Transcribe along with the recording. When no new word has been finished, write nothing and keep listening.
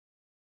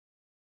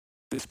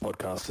This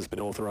podcast has been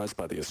authorised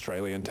by the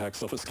Australian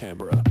Tax Office,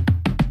 Canberra.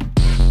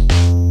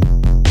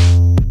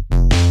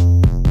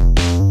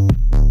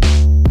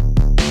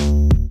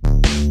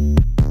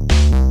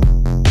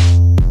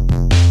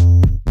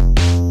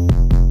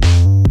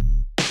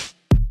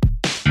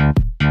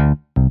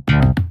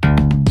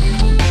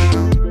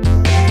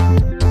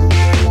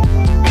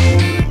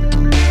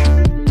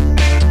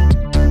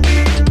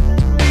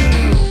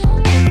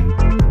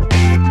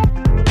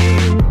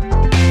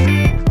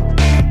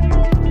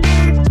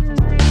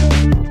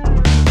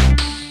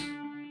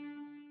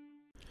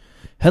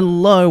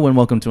 Hello and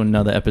welcome to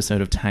another episode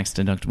of Tax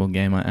Deductible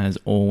Gamer. As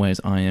always,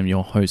 I am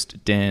your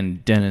host,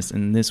 Dan Dennis,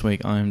 and this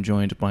week I am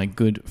joined by a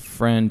good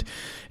friend.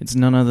 It's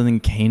none other than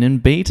Keenan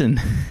Beaton.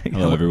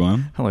 Hello,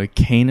 everyone. Hello,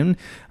 Keenan.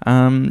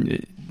 How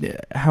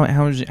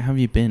have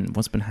you been?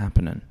 What's been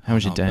happening? How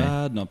was your day?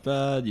 Not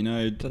bad. You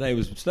know, today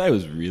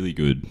was really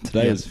good.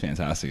 Today was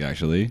fantastic,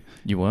 actually.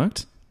 You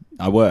worked?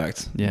 I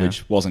worked, Yeah.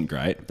 which wasn't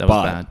great. That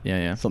was bad.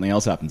 Yeah. Something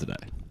else happened today.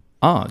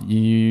 Oh, did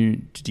you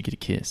get a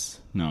kiss?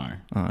 No.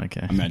 Oh,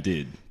 okay. I mean, I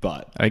did,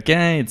 but...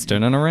 Okay, it's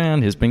turning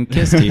around. He's been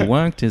kissed. He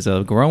worked. He's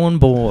a growing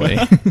boy.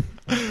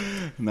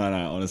 No,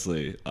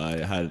 honestly, I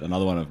had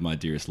another one of my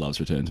dearest loves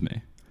return to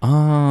me.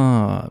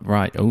 Ah,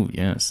 right. Oh,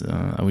 yes.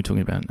 Are we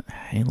talking about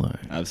Halo?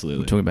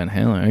 Absolutely. We're talking about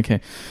Halo.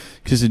 Okay.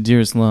 Because of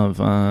Dearest Love,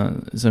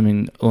 so I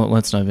mean,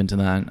 let's dive into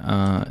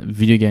that.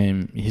 Video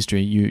game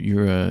history.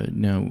 You're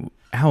now.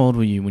 How old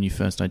were you when you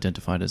first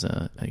identified as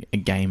a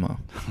gamer?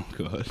 Oh,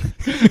 God.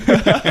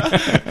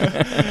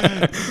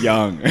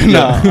 Young.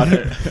 No,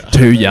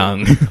 Too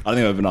young. I don't think I've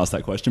ever been asked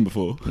that question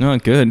before. No,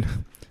 good.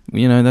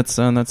 You know, that's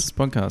this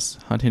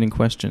podcast. Hard-hitting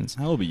questions.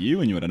 How old were you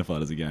when you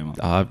identified as a gamer?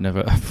 I've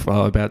never...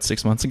 Well, about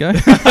 6 months ago.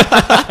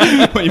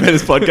 When you made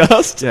this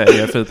podcast?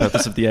 Yeah, for the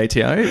purpose of the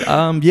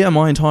ATO. Yeah,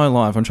 my entire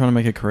life. I'm trying to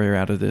make a career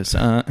out of this.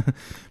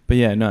 But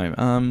yeah,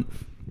 no.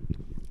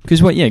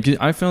 Because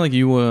I feel like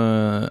you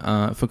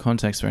were, for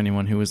context for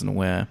anyone who isn't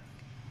aware,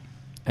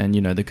 and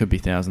you know there could be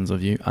thousands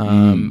of you.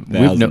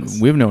 Thousands.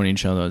 We've known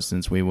each other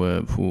since we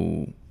were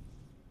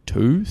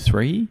 2,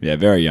 3. Yeah,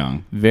 very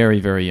young.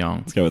 Very, very young.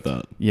 Let's go with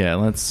that. Yeah,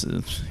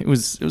 It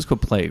was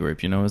called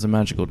Playgroup. You know, it was a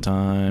magical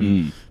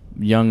time.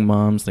 Young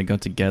mums, they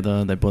got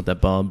together. They bought their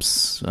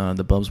bubs.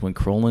 The bubs went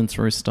crawling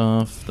through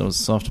stuff. There was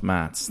soft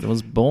mats. There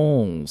was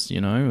balls.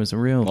 You know, it was a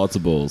real Lots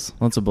of balls.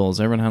 Lots of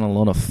balls. Everyone had a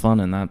lot of fun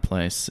in that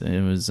place.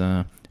 It was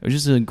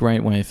just a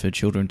great way for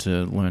children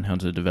to learn how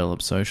to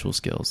develop social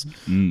skills.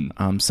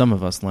 Some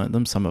of us learnt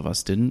them, some of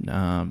us didn't.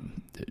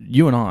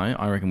 You and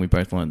I reckon we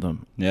both learnt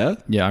them. Yeah?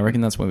 Yeah, I reckon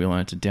that's what we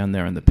learnt down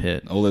there in the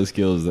pit. All those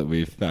skills that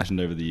we've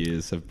fashioned over the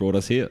years have brought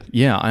us here.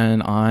 Yeah,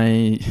 and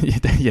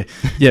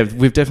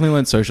we've definitely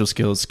learnt social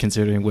skills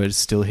considering we're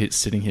still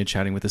sitting here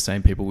chatting with the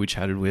same people we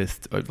chatted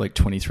with like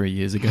 23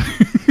 years ago.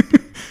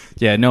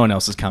 Yeah, no one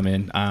else has come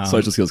in.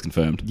 Social skills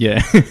confirmed.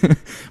 Yeah,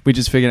 we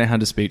just figured out how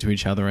to speak to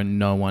each other and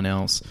no one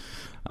else.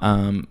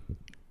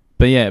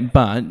 But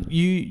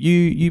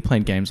you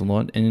played games a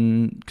lot,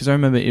 and because I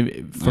remember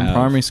from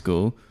primary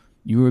school,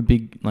 you were a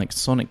big like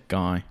Sonic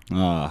guy.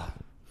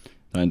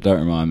 Don't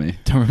remind me.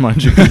 Don't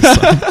remind you.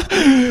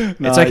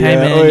 It's okay,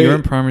 man. You're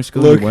in primary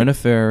school. You weren't a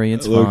furry.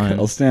 It's fine.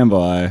 I'll stand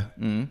by.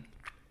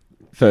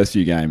 First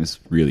few games,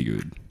 really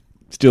good.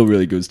 Still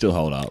really good. Still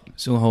hold up.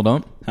 Still hold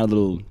on. Had a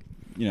little,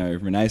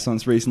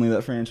 renaissance recently.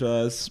 That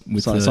franchise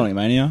with Sonic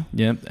Mania.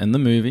 Yep, and the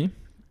movie.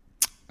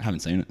 I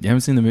haven't seen it. You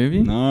haven't seen the movie?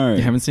 No.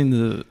 You haven't seen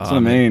the... That's what I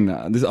mean.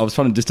 I was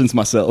trying to distance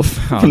myself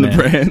from the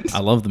brand. I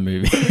love the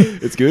movie.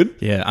 It's good?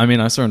 Yeah, I mean,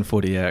 I saw it in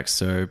 40X,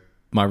 so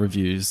my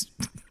reviews...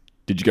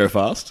 Did you go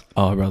fast?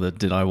 Oh, brother,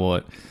 did I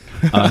what?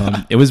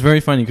 It was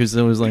very funny because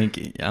there was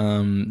like...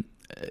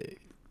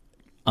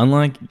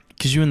 unlike...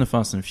 Because you were in the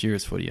Fast and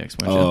Furious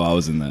 40X, weren't you? Oh, I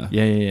was in there.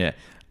 Yeah.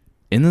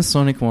 In the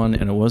Sonic one,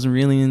 and it wasn't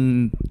really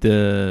in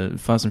the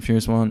Fast and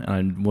Furious one, and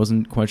I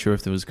wasn't quite sure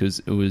if it was because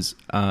it was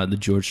the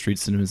George Street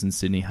cinemas in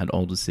Sydney had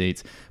older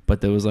seats, but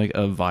there was like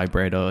a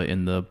vibrator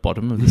in the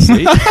bottom of the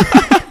seat.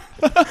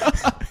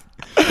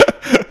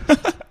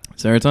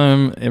 So every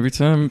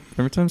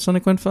time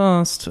Sonic went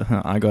fast,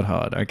 I got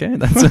hard. Okay,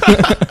 that's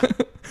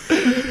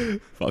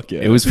Fuck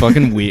yeah. It was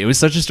fucking weird. It was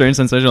such a strange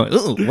sensation. Like,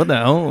 oh, what the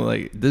hell?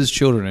 Like, there's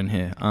children in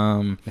here.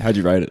 How'd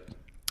you rate it?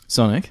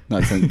 Sonic?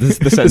 No,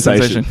 the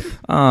sensation.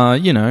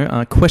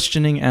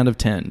 Questioning out of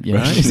 10, you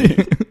know?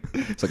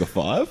 It's like a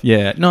 5?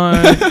 Yeah. No,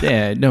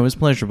 it was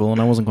pleasurable, and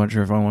I wasn't quite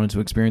sure if I wanted to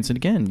experience it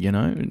again, you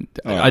know?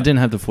 Right. I didn't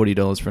have the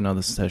 $40 for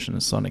another session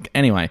of Sonic.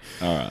 Anyway.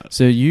 All right.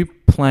 So you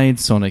played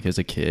Sonic as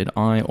a kid.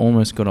 I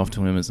almost got off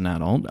to him as an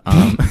adult.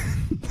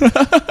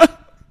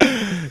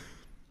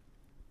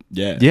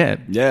 Yeah. Yeah.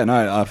 Yeah,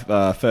 no,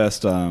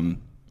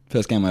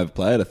 first game I ever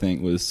played, I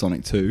think, was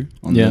Sonic 2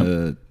 on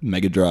the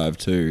Mega Drive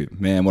 2.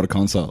 Man, what a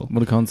console.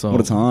 What a console.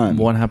 What a time.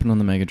 What happened on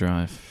the Mega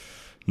Drive?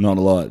 Not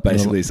a lot.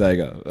 Basically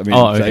Sega. I mean,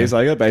 okay.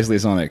 Sega, basically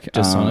Sonic.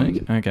 Just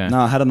Sonic? Okay. No,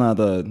 I had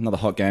another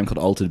hot game called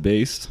Altered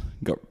Beast.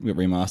 got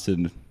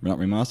remastered, not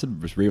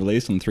remastered, was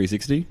re-released on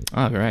 360.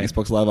 Oh, great.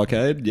 Xbox Live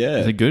Arcade. Yeah.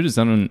 Is it good? Is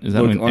that on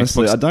Look,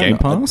 honestly, Xbox I don't Game know,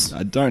 Pass?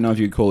 I don't know if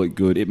you'd call it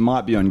good. It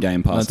might be on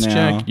Game Pass Let's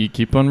now. check. You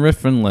keep on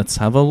riffing. Let's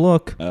have a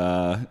look.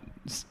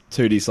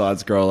 2D side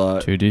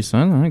scroller. 2D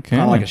side? Okay.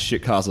 Kind of like a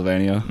shit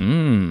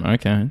Castlevania.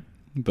 Okay.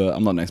 But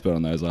I'm not an expert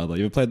on those either.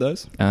 You ever played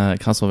those?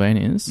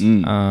 Castlevanias?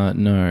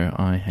 No,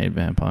 I hate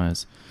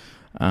vampires.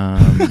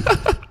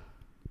 I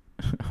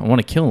want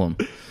to kill them.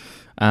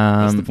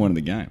 That's the point of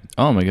the game.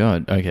 Oh my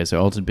god. Okay,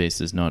 so Altered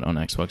Beast is not on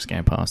Xbox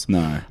Game Pass.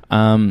 No.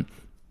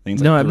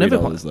 No, I've never.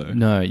 though.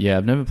 No, yeah,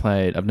 I've never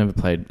played a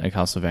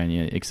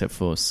Castlevania except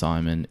for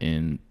Simon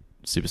in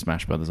Super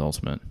Smash Bros.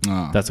 Ultimate.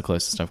 Oh. That's the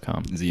closest I've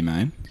come. Is he your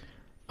main?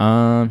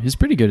 He's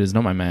pretty good. He's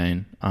not my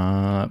main.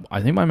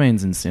 I think my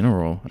main's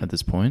Incineroar at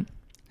this point.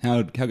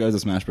 How goes the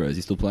Smash Bros?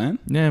 You still playing?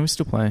 Yeah, we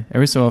still play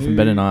every so often.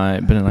 Ben and I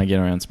get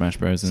around Smash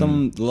Bros.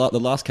 And The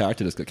last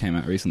character just came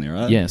out recently,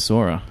 right? yeah,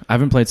 Sora. I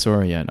haven't played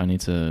Sora yet. I need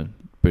to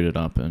boot it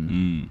up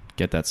and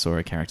get that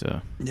Sora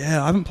character.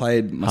 Yeah, I haven't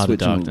played my Heart of Switch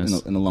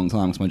Darkness. in a long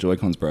time because my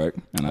Joy-Cons broke,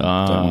 and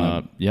I don't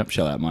want to Yep.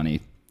 shell out money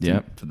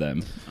for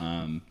them.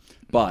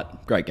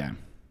 But great game.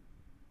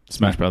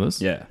 Smash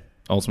Brothers. Yeah.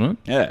 Ultimate.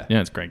 Yeah. Yeah,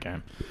 it's a great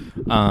game.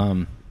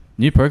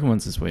 New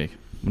Pokemon's this week.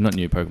 Well, not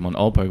new Pokemon.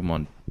 Old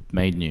Pokemon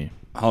made new.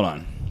 Hold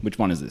on. Which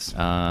one is this?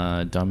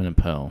 Diamond and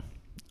Pearl.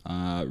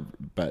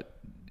 But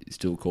it's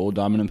still called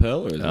Diamond and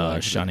Pearl? Or is it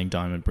like Shining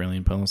Diamond,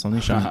 Brilliant Pearl or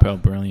something. Shining Pearl,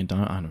 Brilliant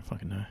Diamond. I don't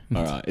fucking know.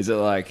 All right. Is it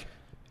like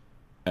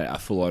a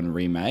full-on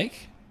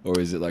remake? Or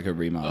is it like a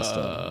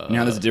remaster? You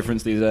know, there's a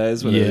difference these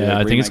days. Where Yeah,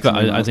 I think it's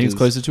remakes and I think it's remasters?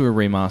 closer to a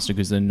remaster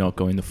because they're not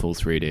going the full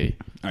 3D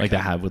like Okay. they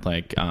have with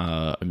like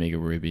Omega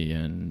Ruby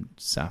and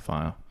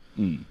Sapphire.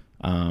 Mm.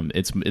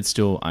 It's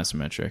still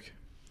isometric.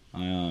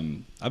 I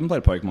haven't played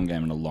a Pokemon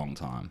game in a long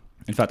time.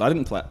 In fact, I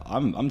didn't play.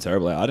 I'm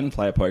terrible at it. I didn't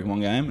play a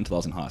Pokemon game until I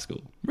was in high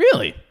school.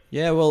 Really?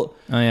 Yeah, well,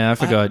 Oh yeah, I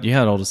forgot. You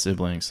had older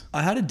siblings.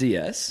 I had a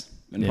DS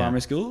in Yeah.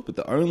 primary school, but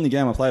the only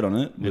game I played on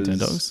it was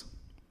Nintendo's.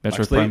 Metroid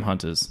Actually- Prime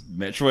Hunters.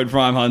 Metroid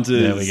Prime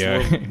Hunters. There we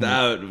go.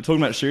 That, talking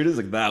about shooters,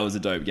 like that was a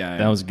dope game.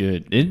 That was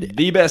good.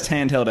 the best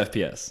handheld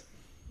FPS.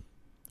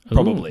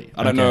 Probably.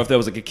 I don't know if there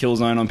was like a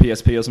Killzone on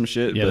PSP or some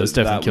shit. Yeah, but there's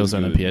definitely that was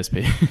Killzone on good.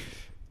 PSP.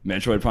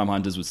 Metroid Prime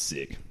Hunters was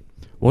sick.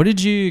 What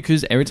did you...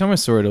 Because every time I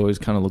saw it, it always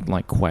kind of looked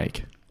like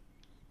Quake.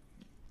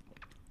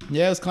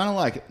 Yeah, it was kind of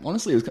like,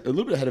 honestly, it was a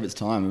little bit ahead of its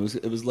time.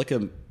 It was like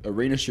a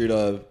arena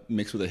shooter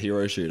mixed with a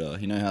hero shooter.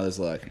 You know how there's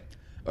like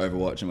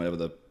Overwatch and whatever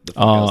the fuck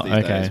else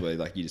these days, where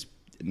like you just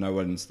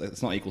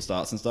it's not equal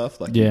starts and stuff.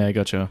 Like Yeah,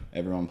 gotcha.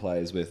 everyone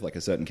plays with like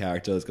a certain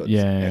character that's got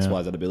Yeah, X, yeah.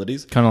 Y, Z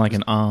abilities. Kind of like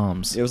an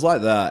ARMS. It was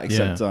like that,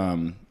 except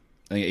Yeah.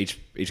 I think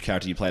each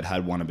character you played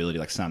had one ability.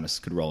 Like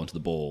Samus could roll into the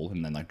ball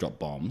and then like drop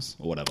bombs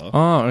or whatever.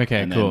 Oh,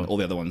 okay, and cool. then all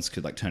the other ones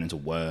could like turn into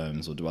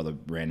worms or do other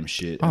random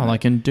shit. Oh, And,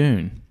 like in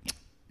Dune.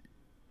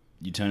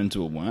 you turn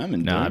into a worm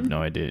and No, I have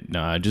no idea.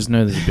 No, I just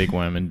know there's a big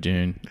worm in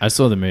Dune. I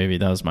saw the movie.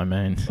 That was my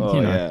main. Oh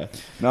you know. yeah.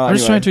 No, I'm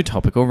just trying anyway. to do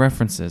topical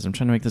references. I'm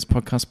trying to make this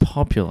podcast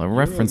popular,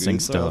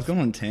 referencing So I've stuff. gone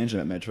on a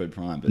tangent at Metroid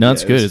Prime. But No, yeah,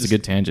 it's it good. was It's a just-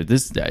 good tangent.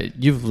 This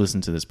you've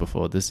listened to this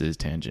before. This is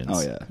tangents.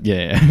 Oh, yeah.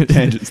 yeah.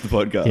 Tangents, the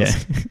podcast.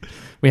 Yeah,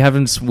 we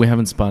haven't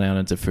spun out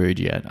into food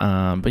yet.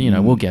 But you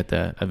know we'll get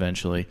there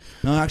eventually.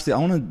 No, actually, I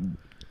want to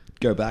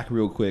go back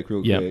real quick.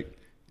 Yep.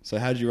 So,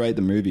 how did you rate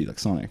the movie, like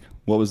Sonic?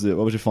 What was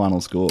your final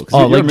score? 'Cause Oh,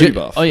 you're like a movie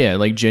buff. oh yeah,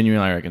 like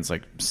genuinely, I reckon it's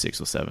like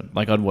 6 or 7.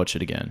 Like I'd watch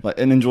it again. Like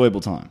an enjoyable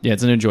time. Yeah,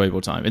 it's an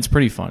enjoyable time. It's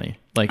pretty funny.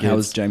 Like How it's,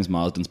 was James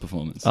Marsden's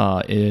performance?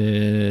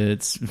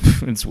 it's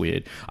it's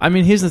weird. I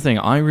mean, here's the thing.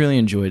 I really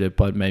enjoyed it,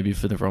 but maybe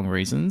for the wrong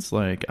reasons.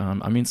 Like,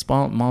 I mean,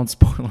 mild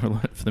spoiler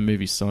alert for the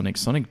movie Sonic.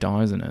 Sonic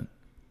dies in it.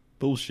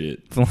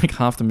 Bullshit. For like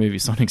half the movie,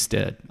 Sonic's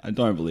dead. I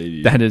don't believe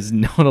you. That is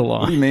not a lie.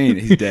 What do you mean?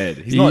 He's dead.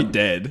 He's He- not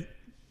dead.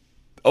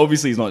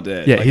 Obviously, he's not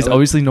dead. Yeah, Like, he's I don't-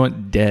 obviously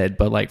not dead,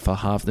 but like for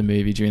half the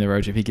movie during the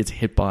road trip, he gets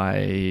hit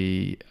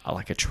by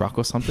like a truck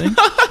or something.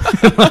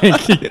 like I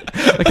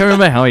can't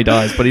remember how he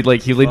dies, but he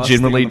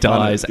legitimately Last thing on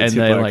the dies, planet and gets hit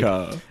they by a like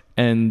car.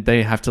 and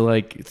they have to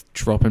like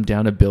drop him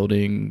down a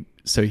building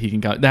so he can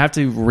go. They have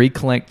to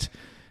recollect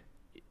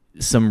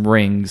some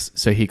rings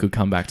so he could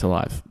come back to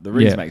life. The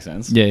rings Yeah. make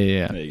sense. Yeah, yeah,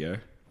 yeah. There you go.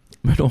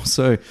 But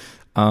also,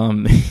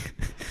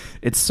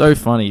 it's so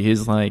funny.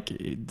 He's like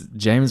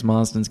James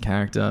Marsden's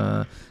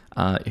character,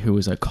 who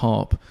is a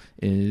cop,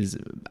 is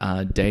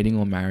dating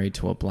or married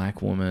to a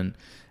black woman.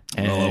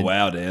 And, Oh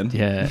wow, Dan.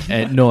 Yeah,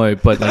 and no,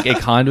 but like it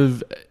kind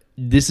of.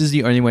 This is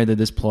the only way that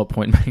this plot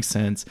point makes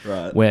sense.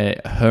 Right.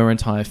 Where her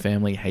entire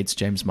family hates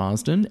James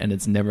Marsden, and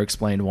it's never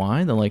explained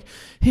why. They're like,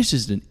 he's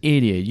just an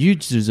idiot. You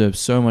deserve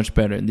so much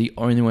better. And the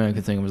only way I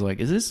could think of was like,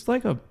 is this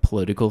like a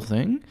political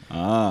thing?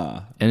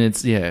 Ah. And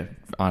it's, yeah,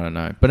 I don't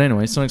know. But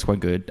anyway, Sonic's quite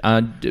good. I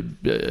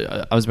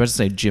was about to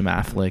say Jim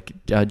Affleck.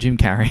 Jim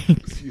Carrey.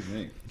 Excuse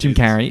me. Jim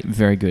Carrey,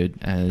 very good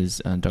as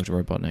Dr.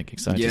 Robotnik.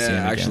 Excited to see Yeah, him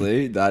again.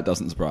 actually, that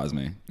doesn't surprise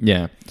me.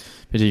 Yeah,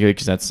 particularly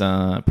because that's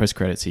post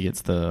credits. He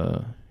gets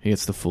the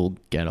full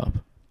get up.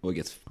 Well, he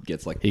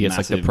gets like He gets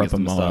like the massive, proper gets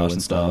mo moustache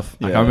and stuff.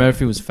 Yeah. I can't remember if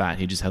he was fat.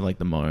 He just had like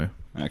the mo.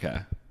 Okay.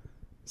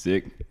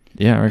 Sick.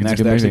 Yeah, I reckon And it's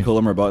a good they actually movie. call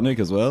him Robotnik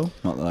as well,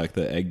 not like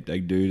the egg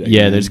dude.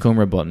 Yeah, man. they just call him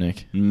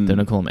Robotnik. They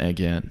don't call him Egg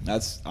yet.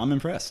 I'm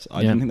impressed.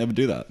 I Yeah. didn't think they would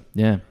do that.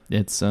 Yeah,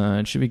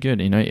 it should be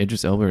good. You know,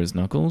 Idris Elba is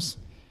Knuckles.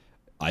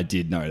 I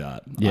did know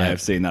that. Yeah. I have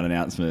seen that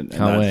announcement. And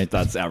Can't wait.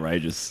 That's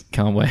outrageous.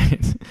 Can't wait.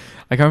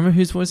 I can't remember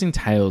who's voicing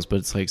Tails, but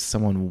it's like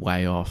someone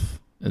way off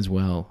as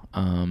well.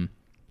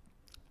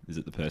 Is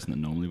it the person that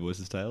normally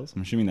voices Tails?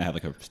 I'm assuming they have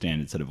like a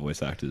standard set of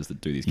voice actors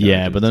that do these Yeah,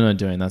 characters. but they're not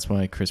doing. That's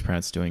why Chris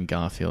Pratt's doing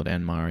Garfield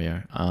and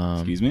Mario.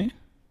 Excuse me?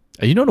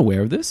 Are you not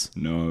aware of this?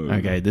 No.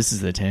 Okay, this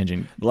is the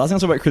tangent. The last thing I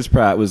saw about Chris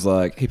Pratt was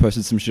like he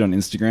posted some shit on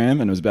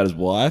Instagram and it was about his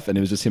wife and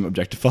it was just him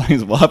objectifying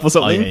his wife or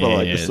something for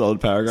like a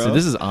solid paragraph. So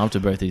this is after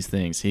both these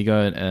things. He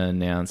got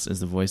announced as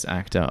the voice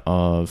actor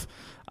of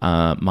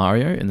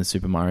Mario in the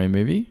Super Mario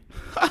movie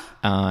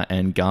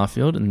and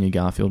Garfield in the new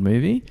Garfield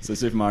movie. So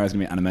Super Mario's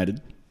gonna be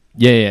animated.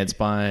 Yeah, it's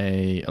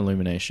by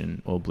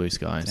Illumination or Blue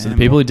Sky. So the Damn.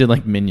 people who did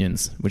like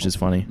Minions, which is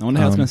funny. I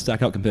wonder how it's gonna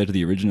stack up compared to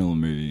the original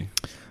movie.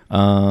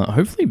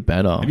 Hopefully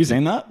better. Have you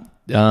seen that?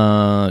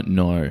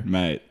 No.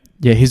 Mate.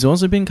 Yeah, he's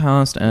also been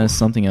cast as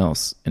something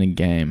else in a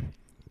game.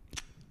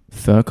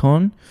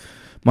 Furcon?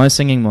 My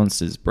Singing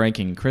Monsters.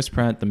 Breaking. Chris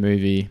Pratt, the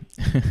movie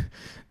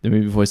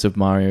voice of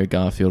Mario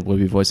Garfield, will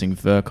be voicing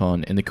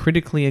Furcon in the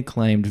critically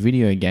acclaimed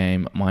video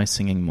game My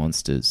Singing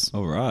Monsters.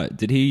 Alright.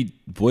 Did he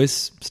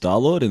voice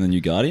Star-Lord in the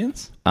new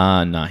Guardians?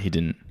 Nah, he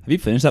didn't. Have you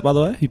finished that by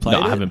the way? You played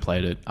No, it? I haven't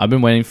played it. I've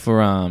been waiting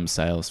for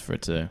sales for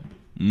it to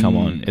come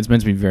on. It's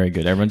meant to be very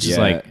good. Everyone's just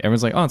Yeah.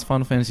 oh, it's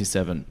Final Fantasy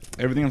VII.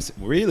 Everything else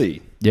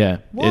really? Yeah.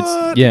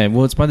 What?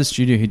 It's by the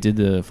studio who did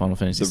the Final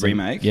Fantasy The VII.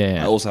 remake?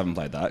 Yeah. I also haven't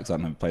played that because I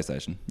don't have a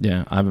PlayStation.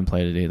 Yeah, I haven't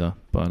played it either.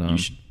 But You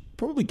should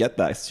probably get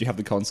that since you have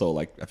the console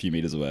like a few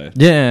meters away.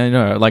 yeah,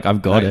 no, like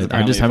I've got Like, it's it.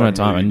 I just apparently haven't had a fucking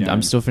time. really good I'm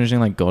game. still finishing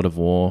like God of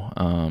War.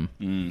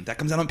 That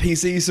comes out on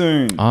PC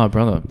soon. Oh,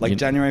 brother. Like you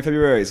January,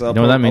 February. So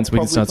know what that means? We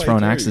can start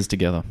throwing axes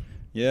together.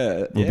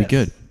 Yeah. We'll be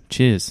good.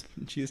 Cheers.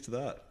 Cheers to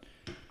that.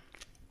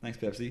 Thanks,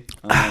 Pepsi.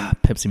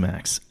 Pepsi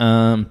Max.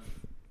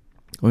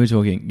 What are we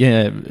talking?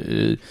 Yeah,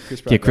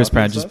 Chris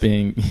Pratt just stuff?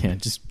 being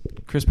just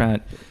Chris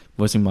Pratt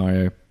voicing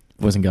Mario,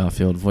 voicing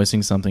Garfield,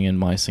 voicing something in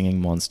My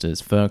Singing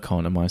Monsters,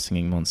 Furcon and My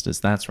Singing Monsters.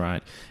 That's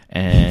right.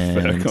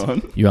 And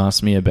Furcon? you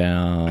asked me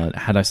about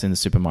had I seen the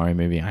Super Mario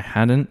movie? I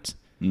hadn't.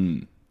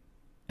 And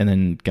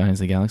then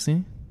Guardians of the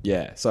Galaxy.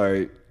 Yeah.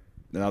 So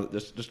now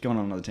just going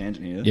on another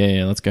tangent here.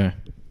 Yeah, let's go.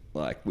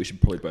 Like we should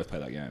probably both play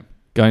that game.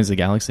 Guardians of the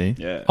Galaxy.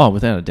 Yeah. Oh,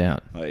 without a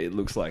doubt. Like, it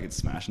looks like it's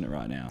smashing it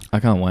right now.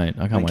 I can't wait.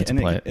 I can't wait to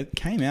play it. It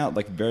came out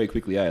like very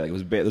quickly. Like it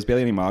was there's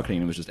barely any marketing.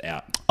 And it was just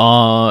out.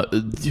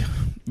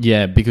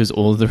 Yeah, because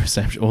all of the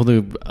reception,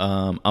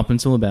 up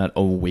until about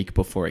a week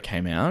before it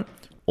came out,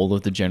 all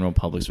of the general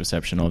public's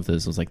reception of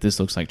this was like, this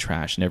looks like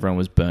trash, and everyone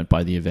was burnt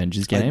by the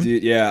Avengers game.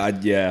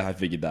 I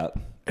figured that.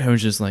 It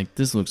was just like,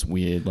 this looks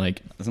weird.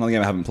 Like, It's another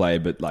game I haven't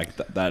played, but like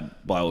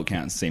that by all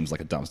accounts seems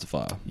like a dumpster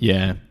fire.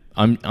 yeah,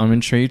 I'm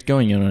intrigued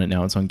going in on it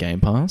now. It's on Game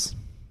Pass.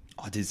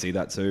 I did see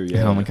that too.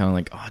 Yeah, Yeah. I'm kind of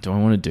like, oh, do I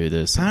want to do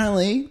this?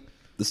 Apparently,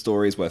 the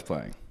story is worth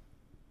playing.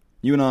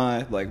 You and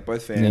I, like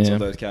both fans Yeah. of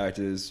those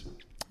characters, might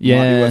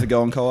Yeah. be worth a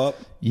go on co-op.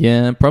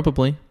 Yeah,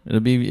 probably. It'll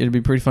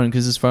be pretty fun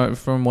because as far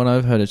from what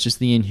I've heard, it's just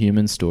the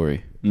Inhuman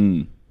story,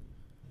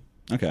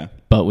 Okay,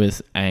 but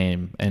with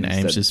AIM, and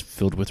Instead- AIM's just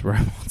filled with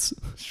robots.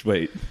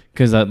 sweet.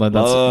 Because that's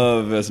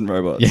Love versus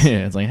robots.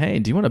 yeah, it's like, hey,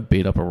 do you want to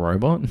beat up a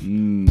robot?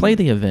 Play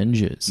the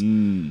Avengers.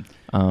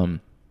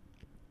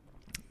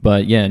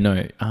 But yeah,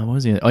 no. What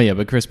was he? Oh yeah,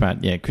 but Chris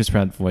Pratt. Yeah, Chris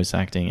Pratt voice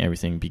acting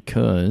everything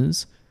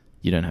because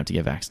you don't have to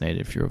get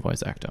vaccinated if you're a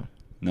voice actor.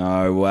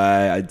 No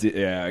way. I did.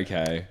 Yeah.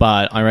 Okay.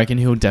 But I reckon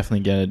he'll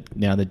definitely get it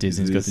now that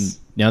Disney's This-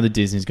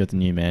 got the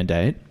new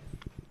mandate.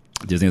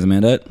 Disney has a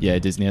mandate Yeah,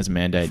 Disney has a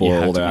mandate for You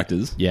have all to their be-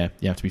 actors. Yeah,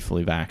 you have to be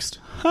fully vaxxed.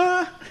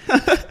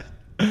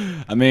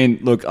 I mean,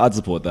 look, I'd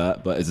support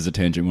that, but is this a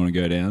tangent we want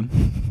to go down?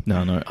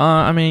 No.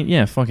 I mean,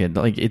 yeah, fuck it.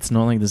 Like, it's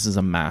not like this is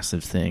a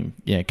massive thing.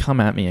 Yeah, come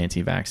at me,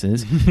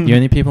 anti-vaxxers. The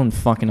only people in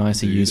fucking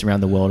ICUs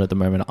around the world at the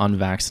moment are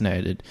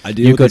unvaccinated. I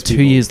deal You've with got those 2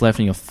 people. years left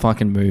in your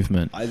fucking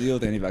movement. I deal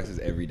with anti-vaxxers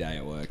every day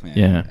at work, man.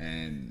 Yeah.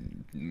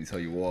 And let me tell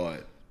you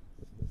what,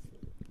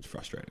 it's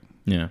frustrating.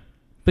 Yeah.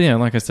 But yeah,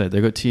 like I said,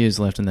 they've got 2 years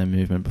left in their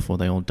movement before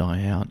they all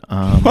die out.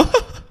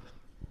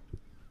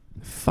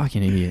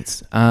 Fucking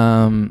idiots.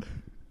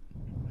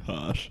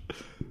 Harsh.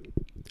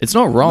 It's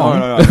not wrong.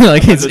 No.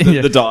 Like it's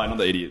the die, not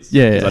the idiots.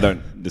 Yeah, 'Cause yeah. I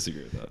don't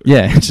disagree with that.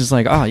 yeah, it's just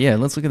like, oh yeah,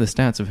 let's look at the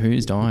stats of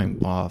who's dying.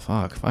 Oh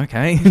fuck,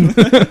 okay.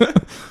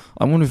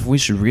 I wonder if we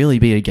should really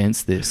be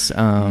against this.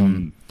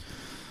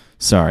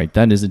 Sorry,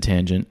 that is a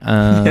tangent.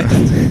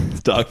 It's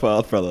Dark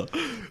Path, brother.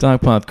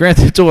 Dark Path, Grand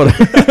Theft Auto.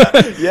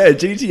 Yeah,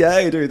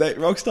 GTA, dude.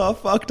 Rockstar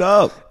fucked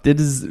up. That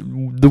is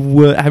the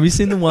word. Have you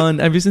seen the one?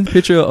 Have you seen the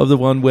picture of the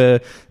one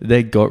where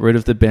they got rid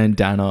of the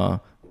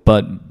bandana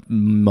but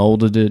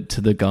molded it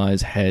to the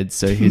guy's head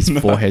so his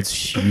forehead's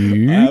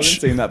huge. I haven't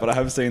seen that, but I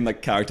have seen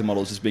like character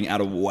models just being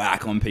out of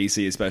whack on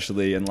PC,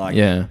 especially, and like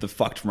the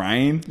fucked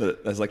rain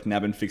that's like now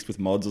been fixed with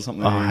mods or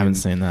something. Oh, I haven't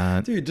seen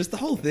that, dude. Just the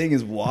whole thing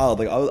is wild.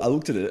 Like I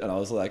looked at it and I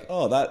was like,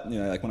 oh, that, you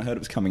know, like when I heard it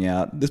was coming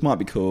out, this might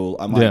be cool.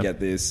 I might get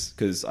this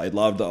because I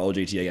love the old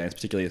GTA games,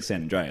 particularly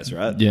San Andreas,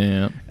 right?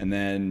 Yeah. And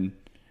then,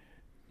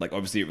 like,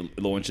 obviously it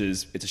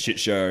launches, it's a shit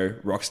show.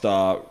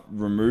 Rockstar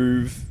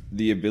remove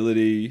the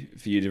ability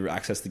for you to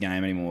access the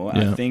game anymore.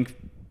 And I think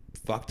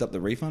fucked up the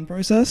refund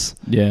process.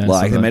 Yeah.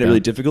 Like, they made it really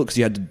difficult because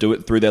you had to do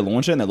it through their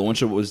launcher, and their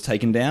launcher was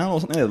taken down or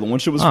something. Their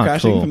launcher was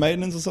crashing for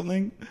maintenance or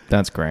something.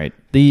 That's great.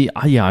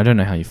 I don't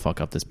know how you fuck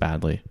up this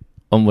badly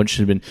on what should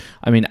have been.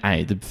 I mean,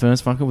 the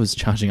first fucker was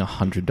charging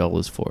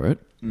 $100 for it.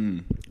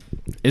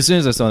 As soon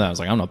as I saw that, I was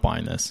like, I'm not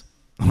buying this.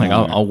 I'm like,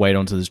 I'll wait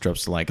until this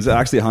drops to like... Is it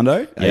actually a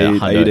hundo? Yeah,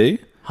 AUD?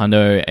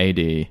 Hundo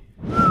AD.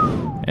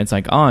 And it's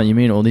like, oh, you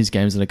mean all these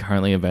games that are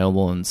currently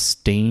available on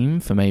Steam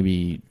for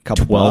maybe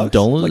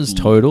 $12 like,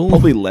 total?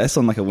 Probably less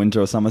on like a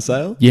winter or summer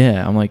sale.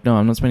 Yeah, I'm like, no,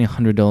 I'm not spending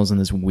 $100 on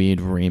this weird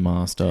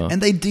remaster.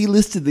 And they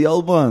delisted the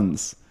old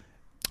ones.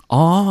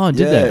 Oh,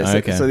 did they? So,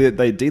 okay. So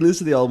they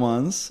delisted the old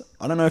ones.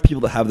 I don't know if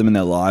people that have them in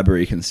their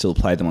library can still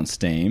play them on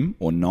Steam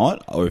or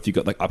not, or if you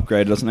got like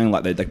upgraded or something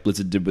like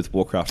Blizzard did with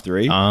Warcraft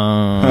 3.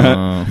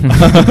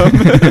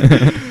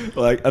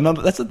 Like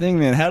another, that's the thing,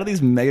 man. How do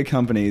these mega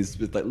companies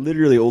with like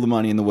literally all the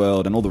money in the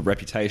world and all the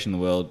reputation in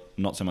the world,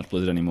 not so much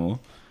Blizzard anymore?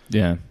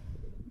 Yeah,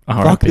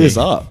 fuck this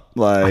up.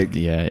 Like,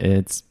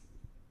 it's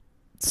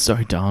so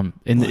dumb,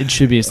 and it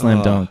should be a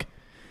slam dunk.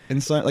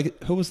 And so,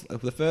 like, who was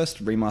the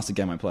first remastered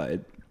game I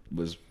played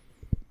was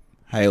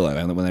Halo,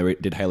 and when they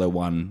did Halo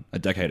 1 a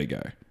decade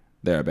ago,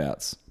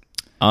 thereabouts.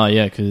 Oh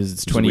yeah, because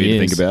it's 20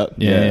 years. To think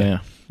about.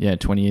 Yeah,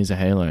 20 years of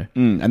Halo.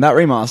 And that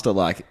remaster,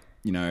 like,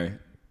 you know,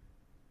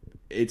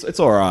 it's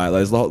all right.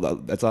 There's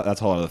that's a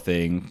whole other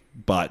thing.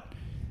 But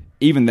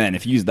even then,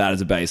 if you use that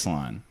as a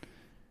baseline,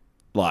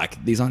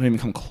 like, these aren't even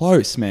come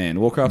close, man.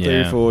 Warcraft 3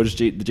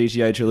 Reforged, the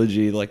GTA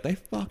trilogy, like, they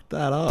fucked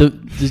that up.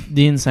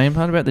 The insane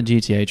part about the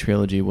GTA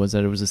trilogy was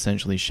that it was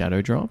essentially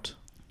shadow dropped.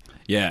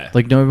 Yeah.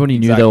 Like, nobody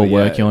knew they were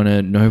working on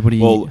it. Nobody...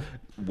 Well,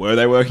 were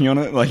they working on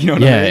it? Like, you know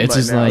what I mean? It's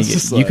just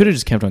like, you could have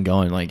just kept on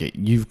going. Like,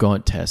 you've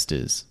got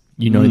testers.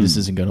 You know this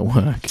isn't going to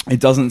work.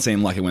 It doesn't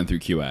seem like it went through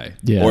QA.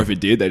 Yeah. Or if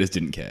it did, they just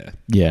didn't care.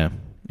 Yeah.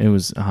 It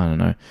was... I don't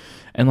know.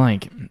 And,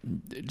 like,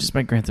 just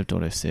make Grand Theft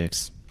Auto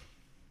 6.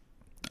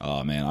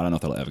 Oh, man. I don't know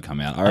if that'll ever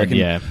come out. I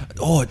reckon... I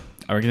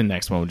reckon the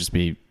next one will just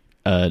be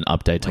an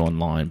update to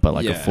online, but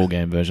like a full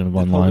game version of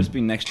online. It'll just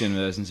be next gen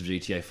versions of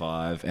GTA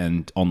 5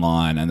 and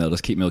online, and they'll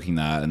just keep milking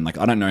that. And like,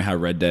 I don't know how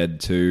Red Dead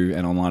 2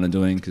 and online are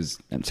doing because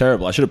it's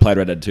terrible. I should have played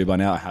Red Dead 2 by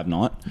now. I have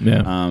not.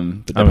 Yeah.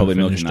 But they're probably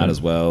milking that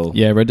as well.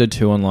 Yeah, Red Dead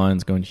 2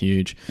 online's going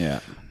huge. Yeah.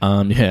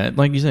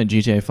 Like you said,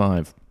 GTA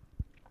 5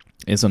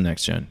 is on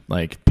next gen.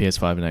 Like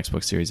PS5 and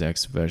Xbox Series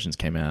X versions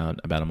came out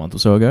about a month or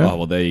so ago. Oh,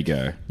 well, there you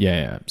go.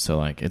 Yeah. So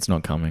like, it's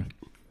not coming.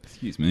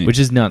 Excuse me. Which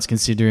is nuts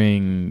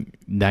considering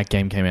that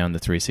game came out on the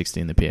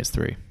 360 and the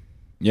PS3.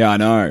 Yeah, I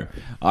know.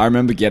 I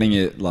remember getting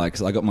it, like,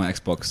 cause I got my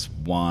Xbox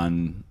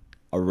One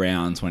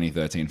around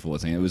 2013,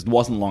 14. It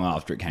wasn't long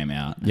after it came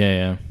out.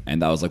 Yeah.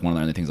 And that was like one of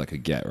the only things I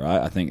could get, right?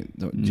 I think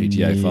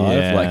GTA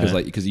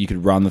 5, because you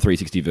could run the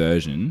 360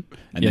 version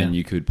and then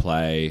you could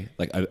play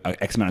like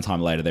a X amount of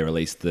time later they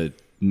released the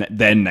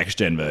then next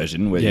gen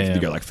version where you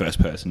could go like first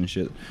person and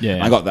shit.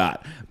 Yeah. I got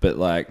that, but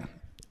like,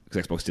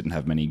 because Xbox didn't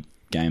have many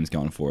games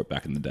going for it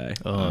back in the day.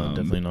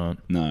 Definitely not.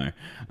 No.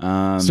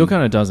 Still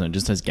kind of doesn't. It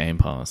just has Game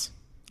Pass.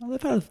 Well,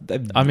 they've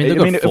got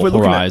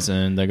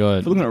Horizon. They got.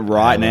 If we're looking at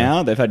right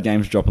now, they've had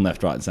games dropping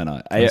left, right, and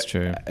center. That's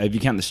true. If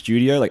you count the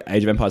studio, like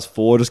Age of Empires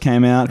 4 just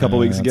came out a couple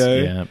of weeks ago.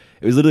 Yeah.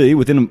 It was literally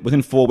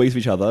within 4 weeks of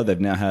each other. They've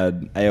now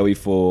had AoE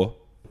 4,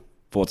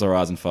 Forza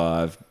Horizon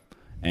 5,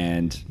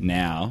 and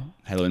now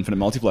Halo Infinite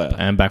multiplayer.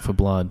 And Back 4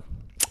 Blood.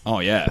 Oh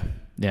yeah.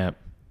 Yeah.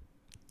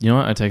 You know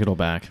what? I take it all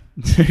back.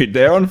 Dude,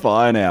 they're on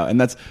fire now.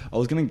 And I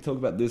was going to talk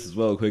about this as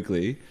well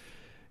quickly.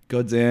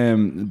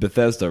 Goddamn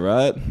Bethesda,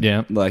 right?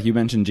 Yeah. Like you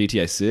mentioned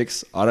GTA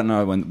 6. I don't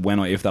know when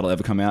or if that'll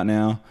ever come out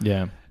now.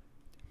 Yeah.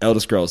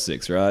 Elder Scrolls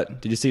 6,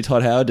 right? Did you see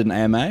Todd Howard did an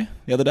AMA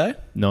the other day?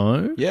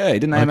 No. Yeah, he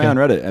did an AMA on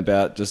Reddit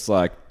about just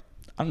like,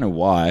 I don't know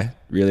why,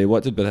 really.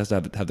 What did Bethesda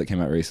have that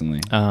came out recently?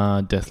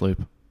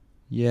 Deathloop.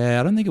 Yeah,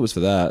 I don't think it was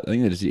for that. I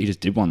think he just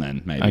did one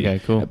then, maybe. Okay,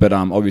 cool. But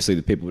obviously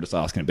the people were just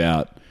asking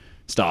about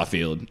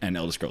Starfield and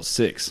Elder Scrolls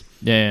 6.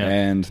 Yeah.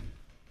 And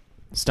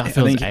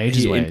Starfield's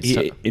ages away.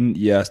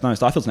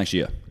 Starfield's next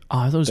year. Oh,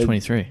 I thought it was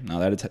 23. No,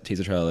 they had a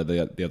teaser trailer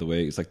the other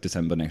week. It's like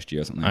December next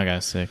year or something. Okay,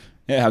 sick.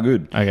 Yeah, how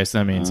good. Okay, so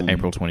that means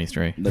April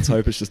 23. Let's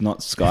hope it's just not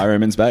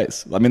Skyrim in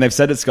space. I mean, they've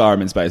said it's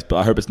Skyrim in space, but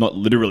I hope it's not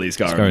literally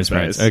Skyrim in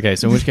space. Okay,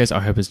 so in which case, I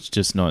hope it's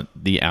just not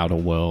the Outer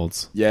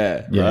Worlds.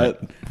 Yeah, right?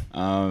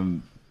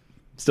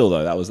 Still,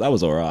 though, that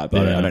was all right,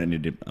 but I don't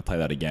need to play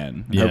that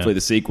again. Yeah. Hopefully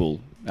the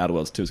sequel, Outer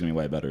Worlds 2, is going to be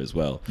way better as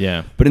well.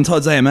 Yeah. But in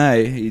Todd's AMA,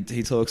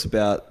 he talks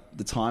about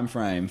the time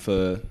frame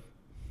for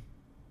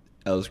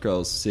Elder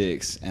Scrolls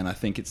 6, and I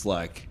think it's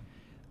like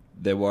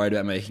they're worried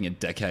about making a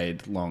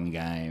decade-long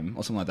game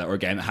or something like that, or a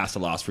game that has to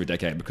last for a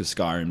decade because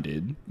Skyrim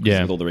did,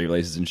 Yeah. with all the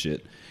re-releases and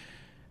shit.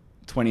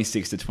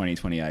 26 to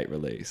 2028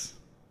 release.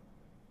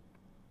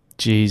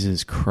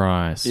 Jesus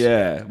Christ.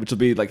 Yeah, which will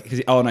be like...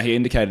 he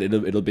indicated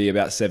it'll be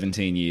about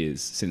 17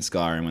 years since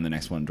Skyrim when the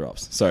next one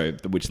drops. So,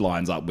 which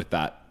lines up with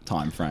that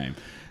time frame.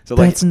 So,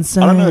 like, That's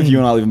insane. I don't know if you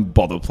and I will even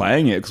bother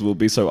playing it because we'll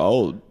be so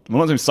old. We're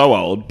not even so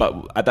old, but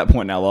at that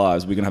point in our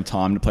lives, we're going to have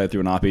time to play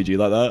through an RPG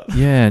like that.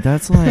 Yeah,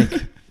 that's like...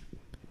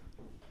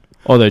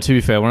 Although, to be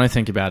fair, when I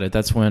think about it,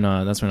 that's when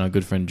our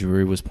good friend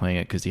Drew was playing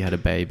it because he had a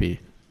baby.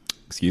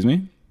 Excuse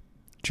me?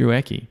 Drew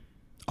Ecke.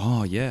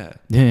 Oh, yeah.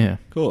 Yeah.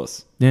 Of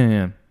course.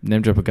 Yeah.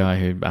 Name drop a guy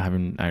who I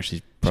haven't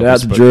actually... Shout out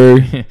to spoken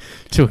Drew.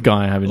 to a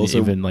guy I haven't Also,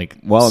 even, like,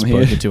 while I'm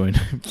spoken here, to in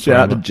Shout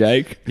out to forever.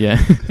 Jake. Yeah.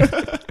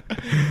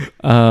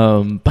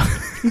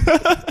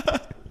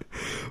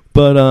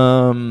 But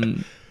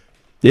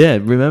yeah,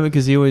 remember,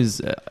 because he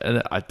always...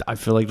 I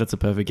feel like that's a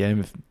perfect game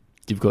if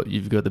you've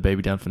got the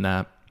baby down for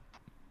nap.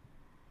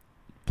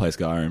 Play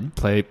Skyrim.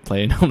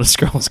 Play an Elder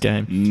Scrolls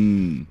game.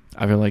 Mm.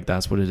 I feel like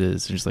that's what it is.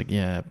 It's just like,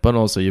 yeah. But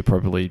also, you'd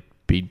probably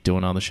be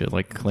doing other shit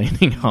like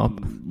cleaning up.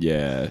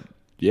 Yeah.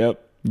 Yep.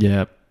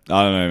 Yeah.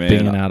 I don't know, man.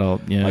 Being an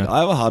adult. Yeah. Like, I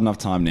have a hard enough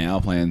time now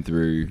playing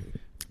through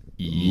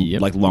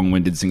Yep. like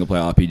long-winded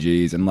single-player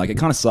RPGs, and like it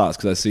kind of sucks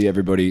because I see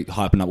everybody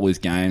hyping up all these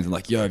games and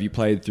like, yo, have you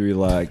played through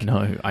like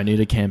No, I need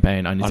a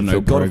campaign. I need I to don't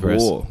feel know, God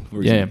progress. of War,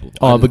 for Yeah. example.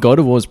 Oh, but God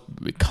of War's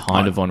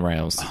kind of on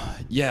rails.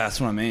 Yeah, that's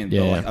what I mean.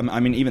 Yeah. But like, I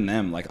mean, even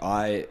them, like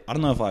I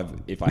don't know if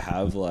I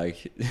have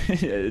like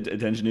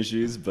attention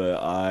issues, but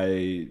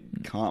I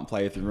can't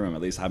play through them.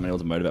 At least I haven't been able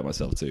to motivate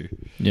myself to.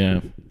 Yeah.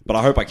 But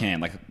I hope I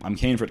can. Like, I'm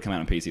keen for it to come out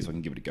on PC so I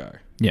can give it a go.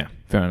 Yeah.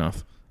 Fair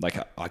enough. Like,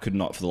 I could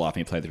not for the life of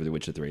me play through The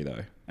Witcher 3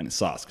 though, and it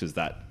sucks because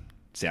that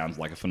sounds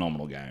like a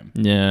phenomenal game.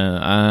 Yeah.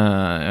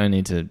 I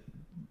need to.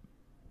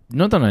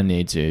 Not that I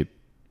need to,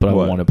 but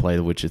What? I want to play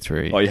The Witcher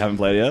 3. Oh, you haven't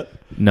played it yet?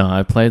 No,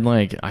 I played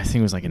I think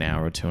it was like an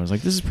hour or two. I was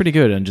like, this is pretty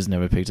good, and just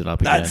never picked it up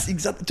again. That's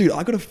exactly, dude.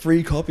 I got a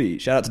free copy.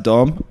 Shout out to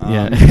Dom.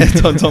 Yeah.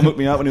 Tom hooked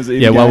me up when he was at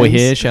EB Yeah, while we're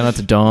Games. here, shout out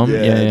to Dom.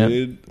 Yeah.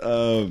 dude.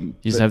 You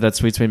used to have that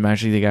sweet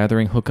Magic the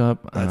Gathering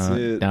hookup. That's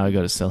it. Now I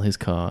got to sell his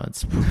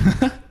cards.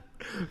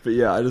 But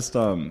yeah, I just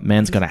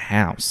Man's got a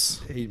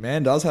house.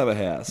 man does have a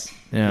house.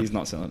 Yeah. He's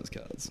not selling his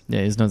cards.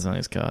 Yeah, he's not selling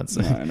his cards.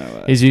 No, no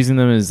way. He's using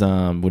them as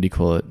what do you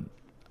call it?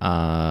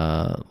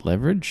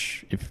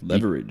 Leverage.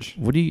 Leverage.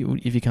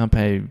 If you can't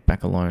pay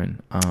back a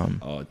loan?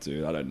 Oh,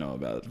 dude, I don't know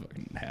about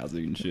fucking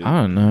housing and shit.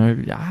 I don't know.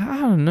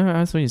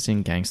 I thought you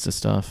seen gangster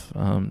stuff.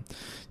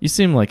 You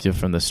seem like you're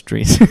from the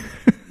streets.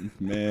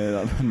 Man,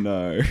 I don't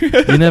know.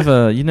 you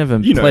never You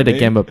know played a me.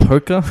 game of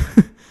poker.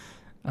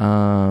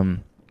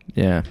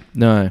 Yeah,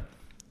 no.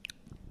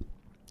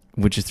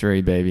 Witcher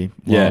 3, baby.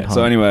 Yeah.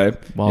 So anyway,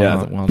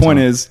 Wild point time.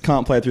 is,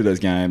 can't play through those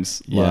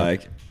games. Yeah.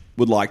 Like,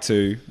 would like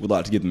to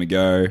give them a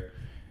go.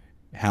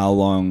 How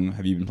long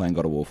have you been playing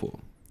God of War for?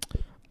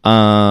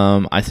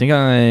 I think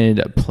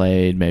I'd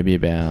played maybe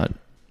about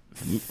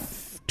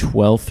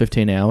 12,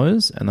 15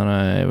 hours, and then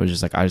I was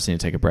just like, I just need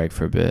to take a break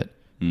for a bit.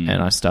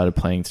 And I started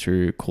playing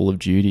through Call of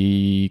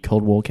Duty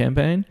Cold War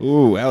campaign.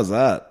 Ooh, how's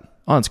that?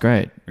 Oh, it's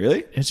great.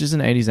 Really? It's just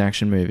an 80s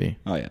action movie.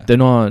 Oh yeah. They're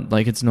not,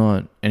 like, it's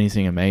not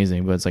anything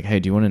amazing, but it's like,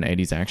 hey, do you want an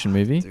 80s action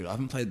movie? Dude, I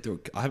haven't played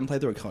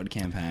through a COD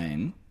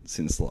campaign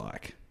since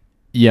like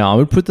Yeah, I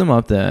would put them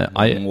up there.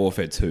 Modern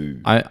Warfare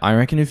 2. I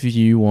reckon if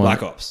you want...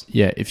 Black Ops.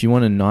 Yeah, if you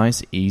want a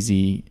nice,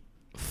 easy,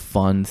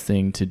 fun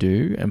thing to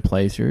do and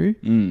play through,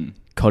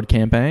 COD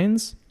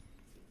campaigns,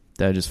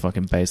 they're just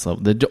fucking base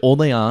level. All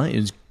they are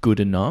is good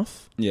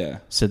enough Yeah.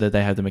 so that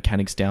they have the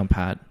mechanics down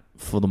pat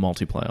for the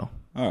multiplayer.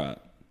 All right.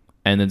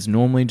 And it's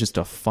normally just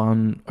a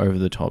fun,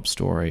 over-the-top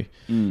story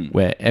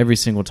where every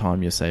single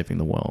time you're saving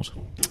the world.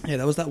 Yeah,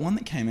 there was that one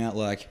that came out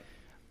like,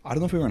 I don't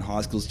know if we were in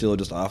high school still or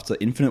just after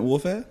Infinite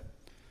Warfare.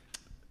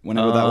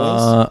 Whenever that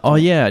was. Oh,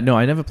 yeah. No,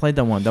 I never played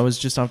that one. That was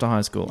just after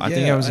high school. I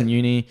think Yeah, I was in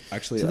uni.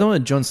 actually, Is that the one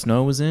that Jon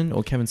Snow was in?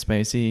 Or Kevin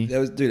Spacey? There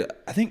was, dude,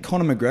 I think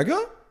Conor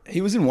McGregor, he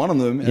was in one of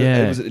them.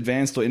 Yeah. It was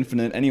Advanced or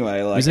Infinite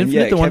anyway. Like, Was and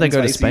Infinite yeah, the one that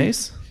Kevin go to Spacey-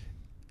 space?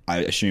 I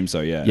assume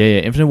so, yeah. Yeah.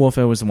 Infinite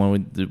Warfare was the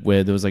one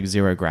where there was like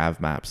zero grav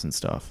maps and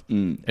stuff.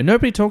 And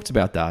nobody talked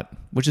about that,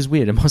 which is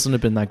weird. It mustn't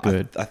have been that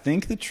good. I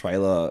think the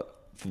trailer,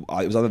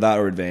 it was either that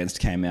or Advanced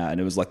came out,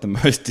 and it was like the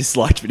most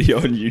disliked video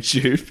on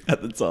YouTube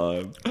at the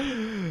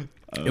time.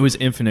 It was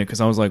Infinite because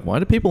I was like, why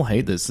do people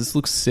hate this? This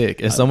looks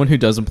sick. As someone who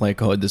doesn't play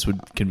COD, this would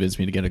convince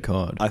me to get a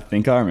COD. I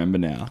think I remember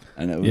now.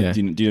 And it was, Yeah.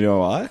 do you know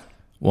why?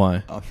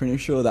 Why? I'm pretty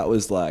sure that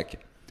was like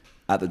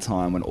at the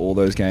time when all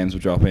those games were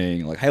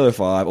dropping, like Halo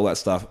 5, all that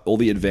stuff, all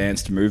the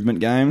advanced movement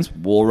games,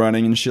 wall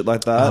running and shit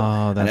like that.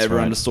 Oh, and that's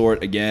everyone right. just saw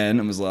it again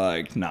and was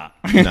like, nah.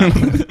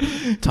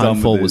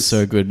 Titanfall was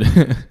so good.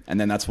 And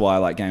then that's why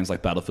like games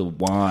like Battlefield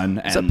 1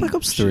 and that Black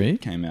Ops 3?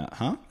 came out.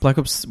 Huh? Black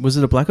Ops, was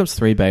it a Black Ops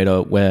 3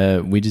 beta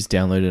where we just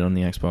downloaded it on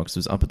the Xbox? It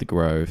was up at the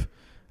Grove.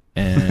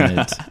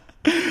 And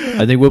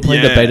I think we were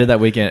playing the beta that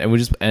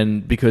weekend.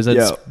 And because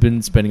I'd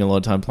been spending a lot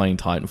of time playing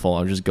Titanfall,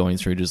 I was just going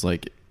through just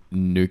like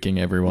nuking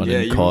everyone Yeah,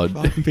 in you COD.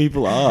 were fucking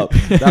people up.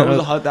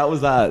 That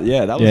was that.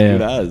 Yeah, that was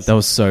good as. That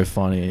was so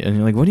funny. And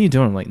you're like, what are you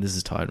doing? I'm like, this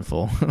is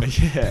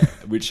Titanfall. Yeah,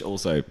 which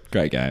also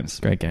great games.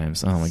 Great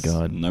games. Oh my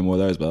god. No more of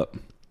those, but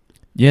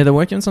Yeah, they're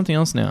working on something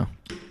else now.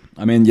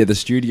 I mean, yeah, the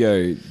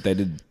studio, they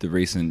did the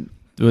recent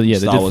Well, yeah,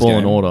 Star they did Wars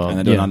Fallen game, Order. and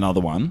they're doing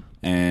another one.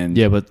 And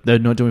Yeah, but they're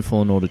not doing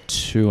Fallen Order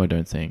 2, I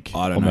don't think.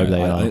 I don't or know. Maybe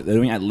they are. They're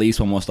doing at least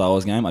one more Star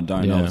Wars game. I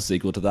don't know if it's a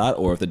sequel to that,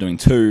 or if they're doing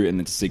 2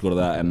 and it's a sequel to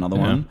that and another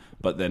one.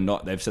 But they're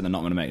not. They've said they're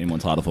not going to make any more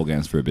Titanfall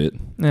games for a bit.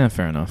 Yeah,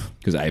 fair enough.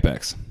 Because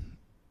Apex.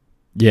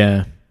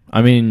 Yeah.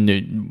 I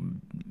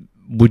mean,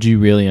 would you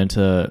really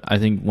enter... I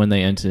think when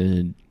they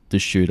entered the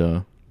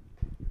shooter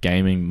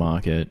gaming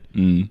market,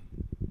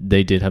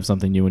 they did have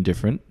something new and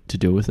different to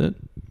do with it.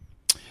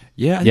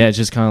 Yeah. Yeah, it's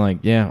just kind of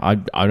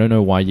like, I don't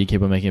know why you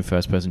keep on making a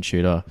first-person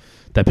shooter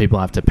that people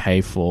have to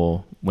pay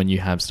for when you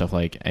have stuff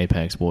like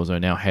Apex, Warzone,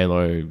 now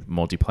Halo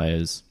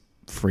multiplayer's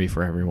free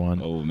for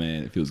everyone. Oh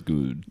man, it feels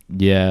good.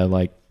 Yeah,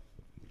 like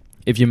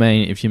if you're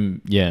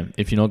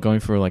not going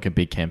for like a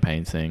big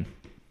campaign thing,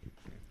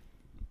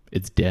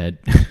 it's dead.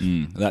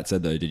 That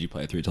said, though, did you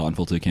play through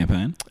Titanfall 2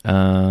 campaign?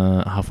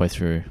 Halfway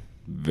through.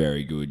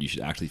 Very good. You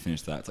should actually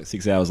finish that. It's like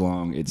 6 hours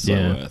long. It's so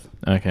worth.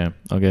 Okay,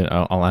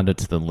 I'll add it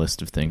to the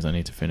list of things I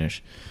need to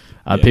finish.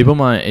 People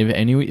might,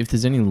 if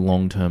there's any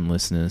long-term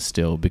listeners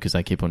still, because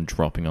I keep on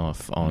dropping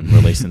off on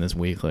releasing this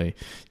weekly,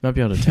 you might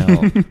be able to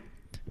tell.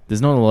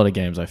 There's not a lot of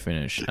games I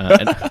finish.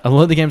 And a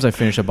lot of the games I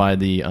finish are by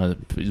the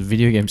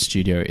video game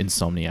studio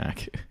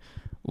Insomniac.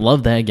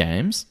 Love their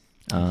games.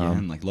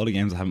 Like a lot of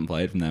games I haven't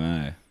played from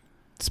them.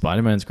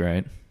 Spider-Man's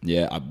great.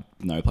 Yeah,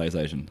 no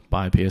PlayStation.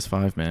 Buy a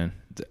PS5, man.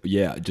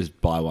 Yeah, just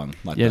buy one.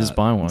 Just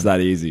buy one. It's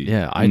that easy.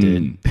 Yeah, I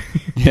did.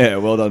 Yeah,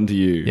 well done to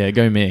you. Yeah,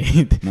 go me.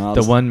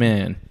 The one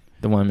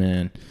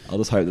man. I'll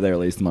just hope that they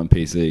release them on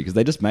PC, because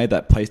they just made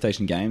that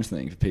PlayStation Games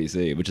thing for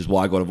PC, which is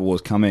why God of War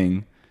is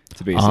coming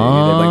to PC. They've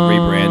like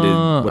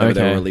rebranded whatever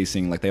they were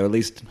releasing. Like they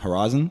released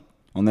Horizon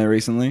on there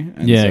recently.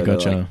 And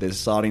gotcha. They're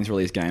starting to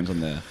release games on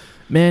there.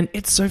 Man,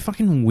 it's so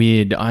fucking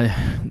weird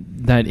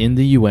that in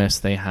the US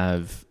they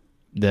have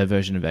their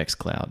version of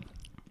xCloud.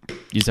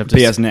 You just have to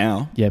PS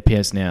Now. Yeah,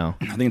 PS Now.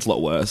 I think it's a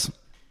lot worse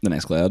than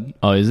xCloud.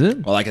 Oh, is it?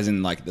 Or like as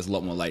in like there's a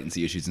lot more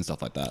latency issues and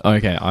stuff like that.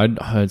 Okay, I'd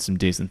heard some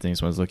decent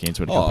things when I was looking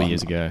into it a couple of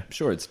years ago.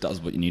 Sure, it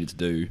does what you need it to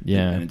do.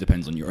 Yeah. And it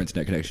depends on your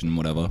internet connection and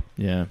whatever.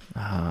 Yeah.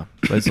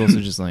 But it's also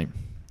just like,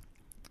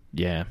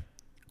 yeah,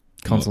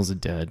 consoles are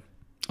dead.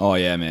 Oh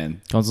yeah,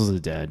 man. Consoles are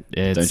dead.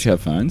 Don't you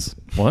have phones?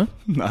 What?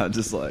 No,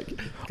 just like...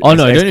 Oh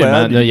no, don't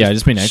even. No, yeah, I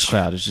just mean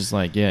xCloud. It's just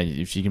like, yeah,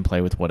 if you can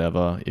play with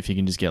whatever, if you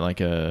can just get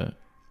like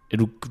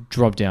it'll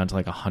drop down to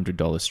like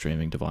 $100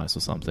 streaming device or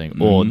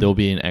something, or there'll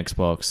be an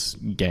Xbox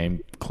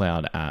Game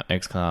Cloud app,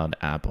 xCloud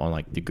app on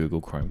like the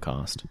Google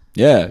Chromecast.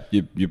 Yeah,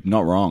 you're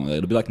not wrong.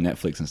 It'll be like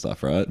Netflix and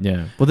stuff, right?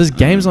 Yeah. Well, there's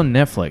games on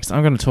Netflix.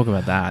 I'm going to talk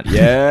about that.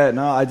 Yeah,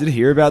 no, I did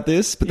hear about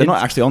this, but they're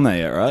not actually on there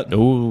yet, right?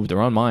 Oh,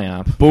 they're on my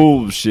app.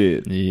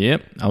 Bullshit.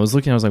 Yep. I was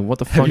looking. I was like, what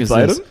the fuck you is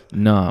played this?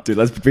 them? No. Dude,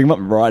 let's bring them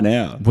up right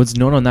now. What's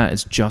not on that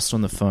is just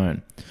on the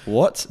phone.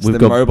 What? So We've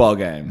they're got mobile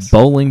games.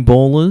 Bowling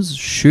Ballers,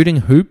 Shooting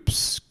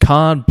Hoops,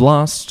 Card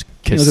Blast,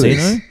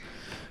 Casino,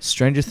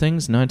 Stranger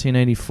Things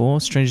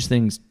 1984, Stranger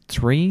Things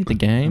 3, the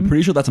game. I'm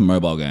pretty sure that's a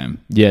mobile game.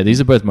 Yeah, these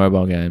are both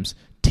mobile games.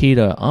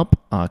 Teeter Up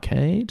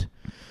Arcade,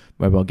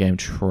 mobile game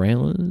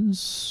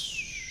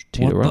trailers.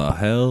 Teeter What Up. the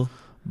hell?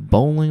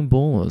 Bowling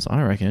Ballers,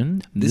 I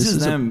reckon. This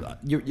is them.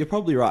 You're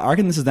probably right. I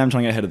reckon this is them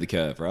trying to get ahead of the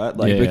curve, right?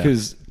 Like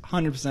because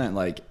 100%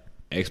 like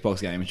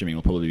Xbox game streaming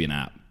will probably be an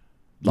app.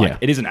 Like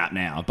it is an app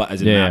now, but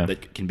as an app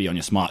that can be on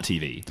your smart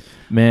TV.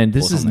 Man,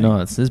 this is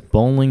nuts. This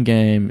bowling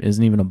game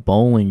isn't even a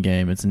bowling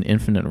game. It's an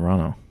infinite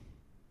runner.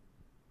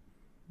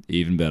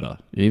 Even better.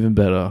 Even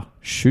better.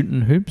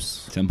 Shooting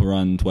Hoops. Temple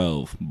Run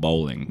 12.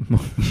 Bowling.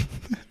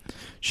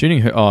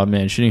 Shooting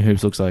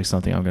Hoops looks like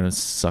something I'm going to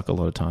suck a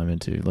lot of time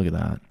into. Look at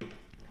that.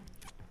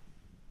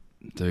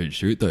 Dude,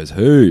 shoot those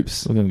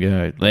hoops. Look at him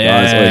go.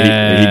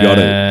 Guys, he got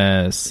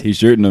it. He's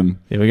shooting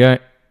them. Here we go.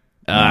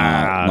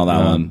 Not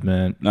that one.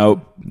 Man.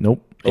 Nope.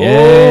 Oh,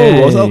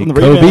 Yay. What's up in the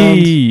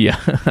Kobe.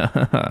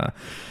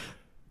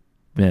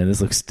 Man,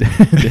 this looks...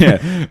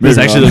 this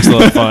actually looks a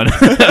lot of fun.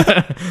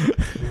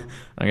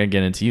 I'm going to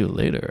get into you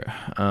later.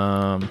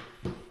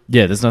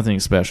 Yeah, there's nothing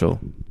special.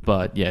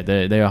 But yeah,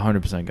 they are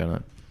 100% going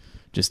to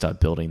just start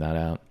building that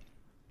out.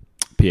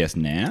 PS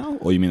Now?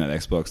 Or you mean that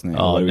Xbox Now?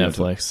 Oh,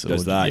 Netflix.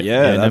 Does that?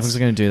 Yeah, Netflix are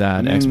going to do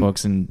that.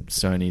 Xbox and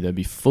Sony, they'd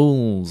be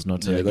fools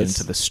not to get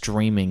into the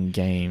streaming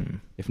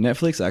game. If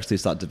Netflix actually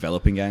start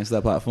developing games to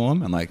that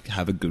platform and like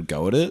have a good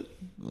go at it,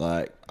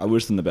 like I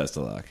wish them the best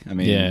of luck. I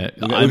mean,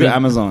 look at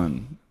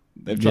Amazon.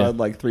 They've tried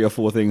like 3 or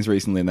 4 things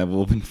recently and they've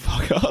all been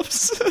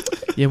fuck-ups.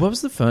 Yeah, what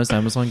was the first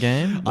Amazon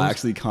game? I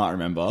actually can't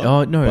remember.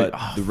 Oh, no.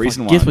 The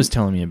recent Gith one was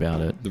telling me about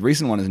it. The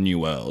recent one is New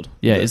World.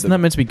 Yeah, isn't that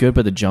meant to be good,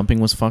 but the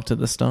jumping was fucked at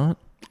the start?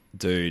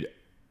 Dude,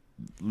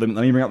 let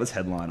me bring up this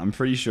headline. I'm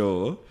pretty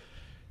sure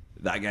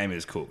That game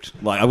is cooked.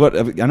 Like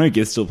I know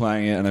Gith's still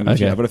playing it, and I've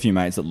got a few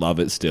mates that love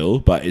it still,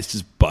 but it's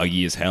just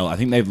buggy as hell. I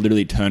think they've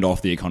literally turned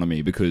off the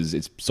economy because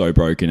it's so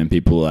broken, and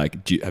people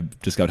like have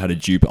discovered how to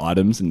dupe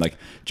items, and like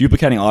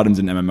duplicating items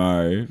in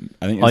MMO.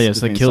 I think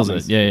so that kills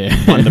it. Yeah.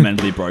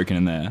 Fundamentally broken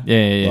in there.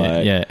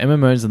 Yeah.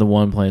 MMOs are the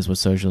one place where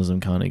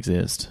socialism can't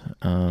exist.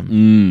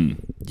 You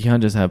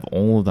can't just have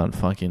all of that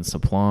fucking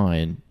supply,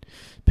 and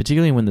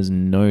particularly when there's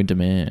no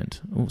demand.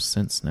 Oh,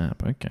 sent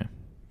snap. Okay.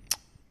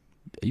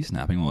 Are you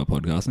snapping while we're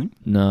podcasting?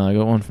 No, I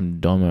got one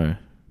from Domo,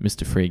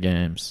 Mr. Free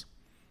Games.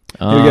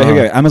 Here we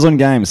go. Amazon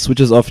Games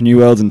switches off New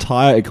World's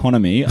entire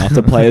economy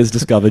after players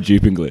discover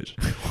duping glitch.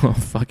 Oh,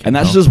 fucking and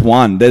that's just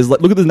one. There's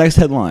like, look at the next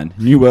headline.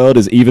 New World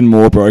is even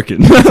more broken.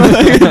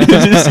 it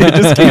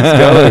just keeps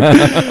going.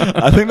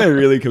 I think they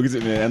really cooked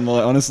it, man. And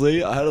like,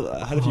 honestly, I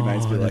had a few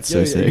mates be like,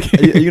 so sick.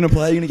 Are you going to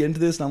play? Are you going to get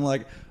into this? And I'm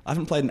like, I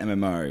haven't played an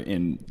MMO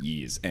in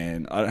years,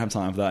 and I don't have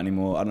time for that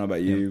anymore. I don't know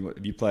about you.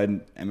 Have you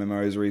played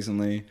MMOs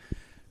recently?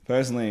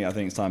 Personally, I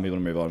think it's time people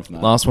to move on from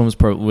that. Last one was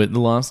probably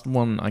the last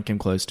one I came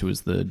close to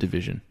was The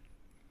Division.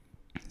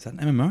 Is that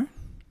an MMO?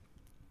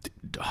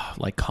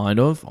 Like kind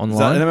of online. Is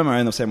that an MMO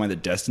in the same way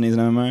that Destiny's an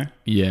MMO?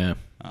 Yeah.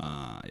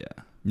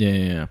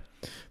 Yeah.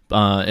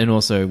 And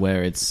also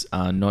where it's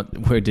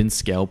where it didn't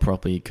scale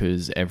properly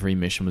because every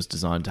mission was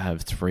designed to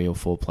have 3 or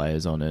 4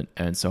 players on it,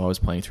 and so I was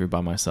playing through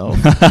by myself.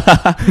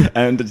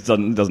 And it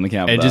doesn't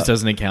account for that. It just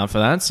doesn't account for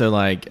that. So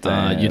like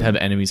you'd have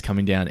enemies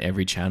coming down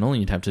every channel, and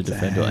you'd have to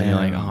defend it, and you're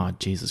like, oh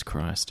Jesus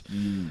Christ.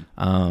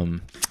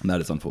 That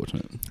is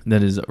unfortunate.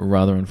 That is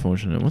rather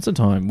unfortunate. What's the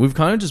time? We've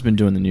kind of just been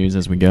doing the news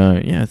as we go.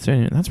 Yeah,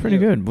 that's pretty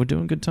good. We're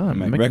doing good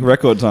time.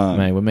 Record time.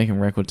 Mate, we're making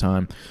record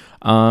time.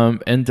 I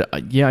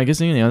guess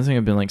the other thing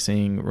I've been like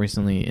seeing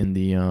recently in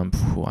the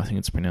I think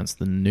it's pronounced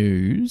the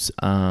news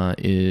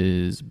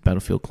is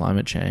Battlefield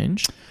climate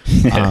change.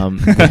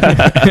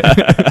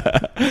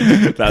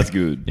 That's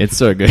good. It's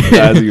so good.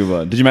 That's a good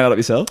one. Did you make that up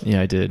yourself? Yeah,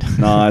 I did.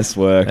 Nice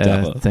work.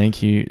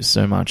 Thank you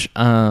so much.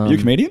 Are you a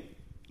comedian?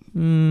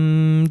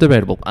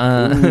 Debatable.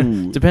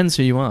 Depends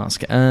who you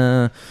ask.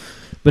 But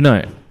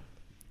no.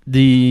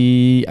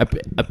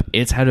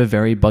 It's had a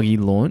very buggy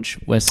launch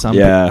where some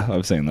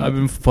I've seen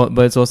that.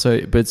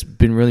 But it's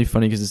been really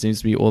funny because it seems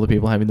to be all the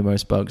people having the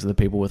most bugs are the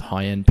people with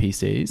high-end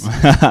PCs.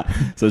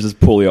 So it's just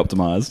poorly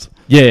optimized.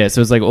 Yeah.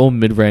 So it's like all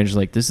mid-range.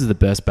 Like this is the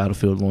best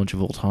Battlefield launch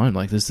of all time.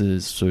 Like this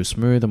is so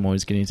smooth. I'm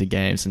always getting into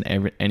games,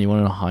 and anyone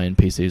on a high-end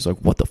PC is like,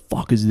 "What the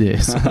fuck is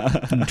this?"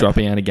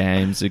 Dropping out of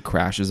games, it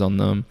crashes on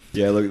them.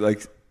 Yeah, look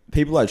like.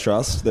 People I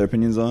trust their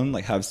opinions on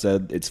have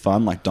said it's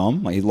fun, like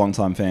Dom, like he's a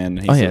long-time fan.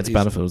 It's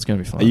Battlefield. It's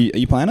going to be fun. Are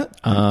you playing it?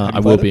 I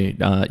will be.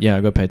 I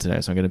got paid today,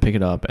 so I'm going to pick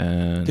it up.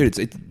 And dude,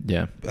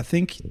 I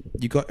think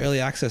you got early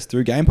access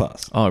through Game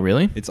Pass. Oh,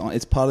 really? It's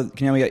part of.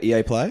 Can you know we get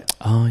EA Play?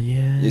 Oh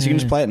yeah. Yes, you can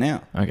just play it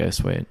now. Okay,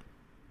 sweet.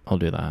 I'll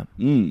do that.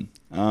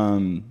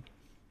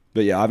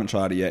 But yeah, I haven't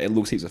tried it yet. It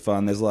looks heaps of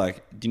fun. There's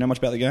like, do you know much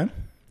about the game?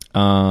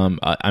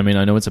 I mean,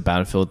 I know it's a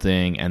Battlefield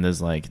thing, and there's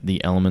like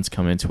the elements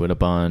come into it a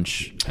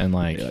bunch, and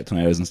like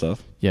tornadoes and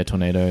stuff. Yeah,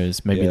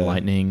 tornadoes, maybe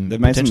lightning,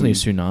 potentially a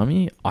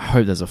tsunaami. I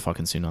hope there's a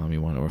fucking tsunami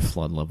one or a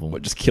flood level.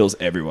 It just kills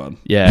everyone.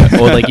 Yeah,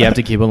 or like you have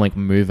to keep on like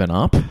moving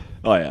up.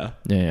 Oh yeah.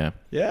 Yeah.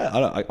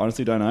 I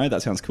honestly don't know.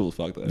 That sounds cool as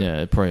fuck though.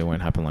 Yeah, it probably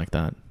won't happen like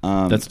that.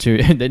 That's too.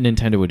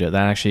 Nintendo would do it.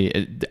 That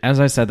actually, as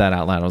I said that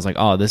out loud, I was like,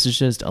 oh, this is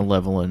just a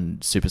level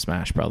in Super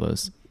Smash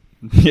Brothers.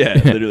 Yeah,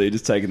 literally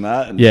just taking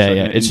that. And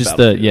it's just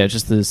the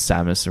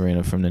Samus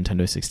arena from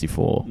Nintendo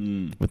 64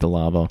 with the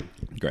lava.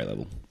 Great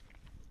level.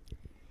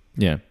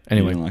 Yeah.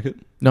 Anyway, you didn't like it?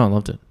 No, I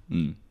loved it.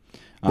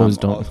 I was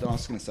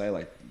just gonna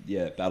say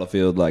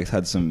Battlefield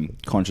had some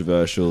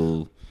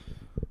controversial.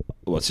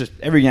 Well, it's just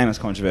every game has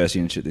controversy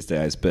and shit these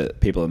days,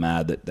 but people are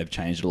mad that they've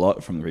changed a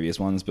lot from the previous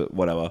ones. But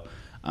whatever.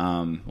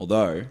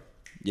 Although.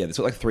 Yeah, there's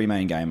got 3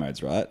 main game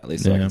modes, right? At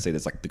least I can see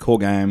there's the core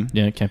game.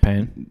 Yeah,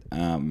 campaign.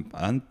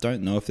 I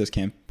don't know if there's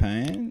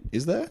campaign.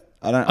 Is there?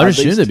 I don't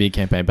assume there'd be a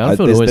campaign.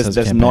 Battlefield always has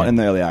campaign. There's not in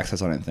the early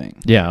access, I don't think.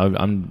 Yeah,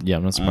 I'm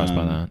not surprised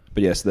by that.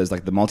 But yeah, so there's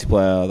the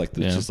multiplayer,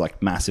 it's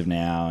just massive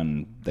now,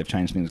 and they've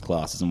changed things with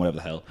classes and whatever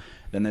the hell.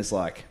 Then there's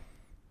you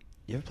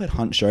ever played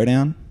Hunt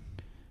Showdown?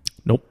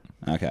 Nope.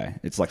 Okay,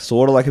 it's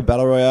sort of like a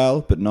battle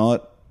royale, but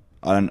not.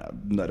 I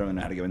don't know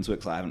how to go into it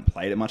because I haven't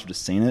played it much. I've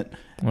just seen it.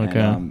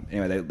 Okay. And,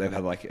 anyway, they've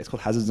had it's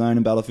called Hazard Zone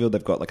in Battlefield.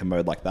 They've got a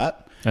mode like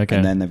that. Okay.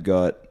 And then they've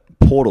got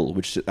Portal,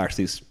 which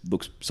actually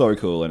looks so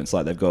cool. And it's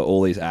they've got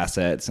all these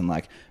assets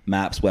and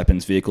maps,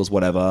 weapons, vehicles,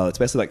 whatever. It's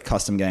basically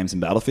custom games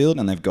in Battlefield.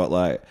 And they've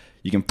got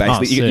you can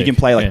basically you can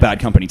play Bad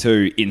Company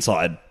 2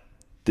 inside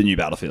the new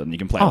Battlefield, and you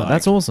can play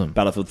that's awesome.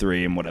 Battlefield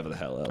 3 and whatever the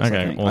hell else.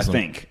 Okay, I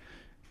think.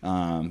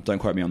 Don't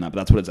quote me on that, but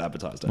that's what it's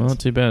advertised as. Well,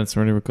 too bad. It's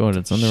already recorded.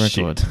 It's on the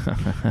record.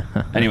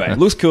 Anyway, it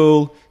looks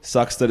cool.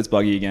 Sucks that it's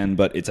buggy again,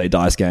 but it's a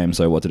DICE game,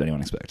 so what did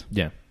anyone expect?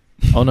 Yeah.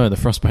 Oh no, the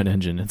Frostbite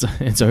engine.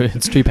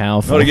 It's too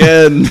powerful. Not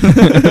again.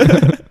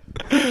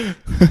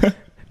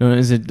 No,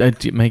 is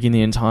it making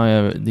the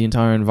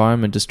entire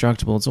environment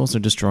destructible? It's also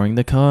destroying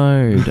the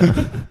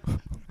code.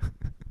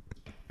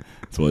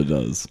 That's what it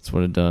does. That's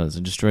what it does.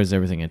 It destroys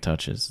everything it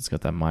touches. It's got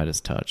that Midas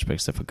touch, but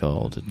except for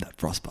gold. That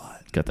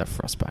frostbite. Got that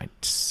frostbite.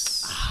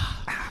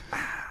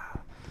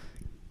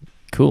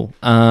 Cool.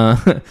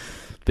 But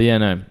yeah,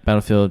 no.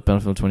 Battlefield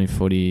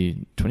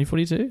 2042?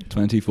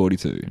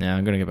 2042. Yeah,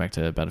 I'm going to go back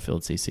to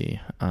Battlefield CC.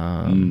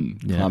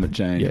 Climate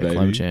change, baby.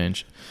 Climate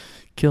change.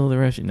 Kill the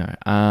refugee. No.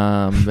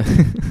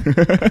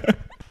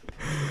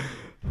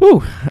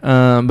 Whew.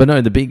 But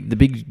no, the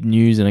big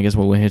news, and I guess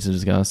what we're here to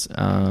discuss,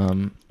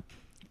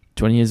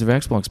 20 years of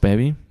Xbox,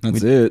 baby.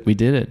 That's it. We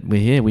did it. We're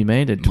here. We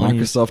made it.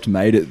 Microsoft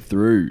made it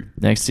through.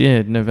 Next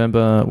year,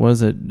 November, what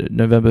is it?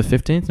 November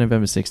 15th?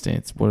 November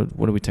 16th?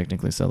 What are we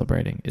technically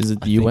celebrating? Is it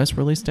the US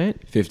release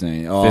date?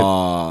 15.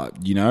 Oh,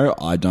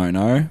 I don't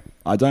know.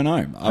 I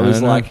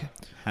was like,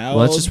 how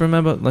Let's just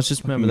remember that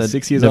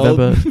 6 years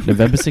November old.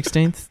 November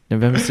 16th.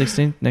 November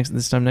 16th.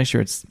 This time next year,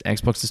 it's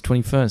Xbox's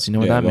 21st. You know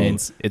what that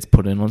means? It's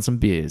putting on some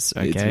beers.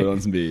 Okay, It's put on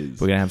some beers.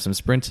 we're gonna have some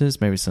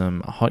sprinters, maybe some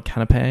hot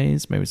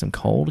canapes, maybe some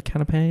cold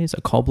canapes,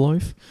 a cob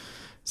loaf.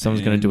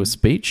 Someone's gonna do a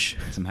speech.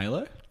 Some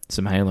Halo.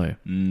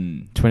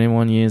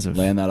 21 years of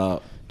Laying that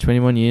up.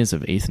 21 years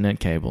of Ethernet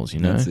cables. You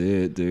know. That's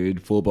it,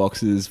 dude. 4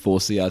 boxes, 4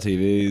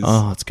 CRTVs.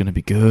 Oh, it's gonna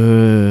be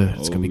good.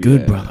 It's gonna be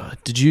good, yeah. brother.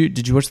 Did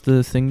you watch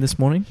the thing this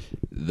morning?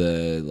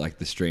 The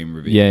stream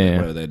review. Yeah.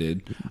 Whatever they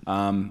did.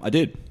 I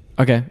did.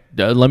 Okay,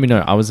 let me know.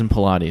 I was in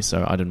Pilates,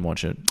 so I didn't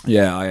watch it.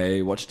 Yeah,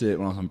 I watched it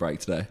when I was on break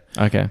today.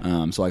 Okay.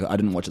 So I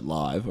didn't watch it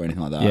live or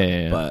anything like that.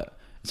 Yeah. But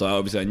so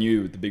obviously I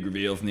knew the big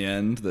reveal from the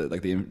end that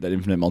that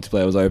Infinite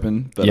multiplayer was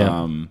open. But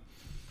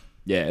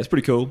yeah, it's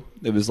pretty cool.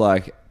 It was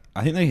like,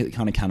 I think they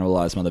kind of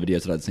cannibalized some other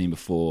videos that I'd seen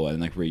before and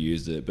like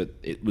reused it, but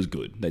it was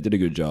good. They did a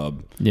good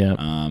job. Yeah.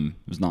 It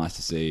was nice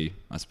to see,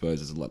 I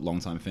suppose, as a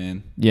long-time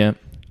fan Yeah.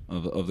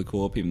 of the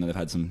Corp, even though they've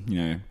had some,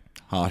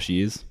 harsh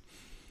years.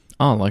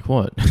 Oh, like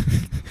what?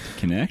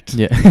 Connect.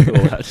 Yeah.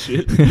 All that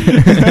shit.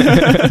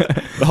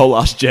 The whole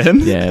last gen.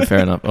 Yeah, fair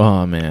enough.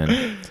 Oh,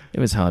 man. It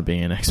was hard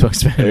being an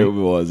Xbox fan. It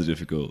was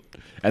difficult.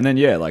 And then,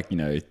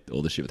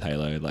 all the shit with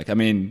Halo. Like, I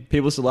mean,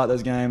 people still like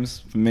those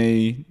games. For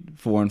me,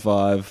 4 and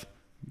 5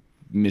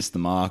 missed the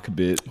mark a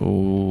bit.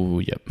 Oh,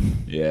 yep.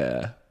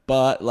 Yeah.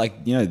 But,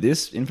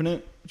 this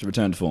Infinite, it's a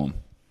return to form.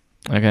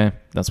 Okay,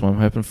 that's what I'm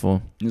hoping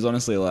for. It was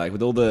honestly like,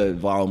 with all the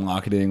viral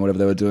marketing, whatever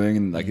they were doing,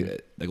 and like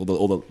all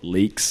the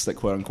leaks, that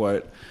quote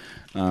unquote,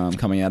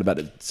 coming out about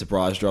it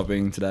surprise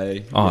dropping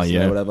today. Oh,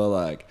 yeah. Whatever.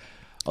 Like,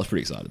 I was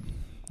pretty excited.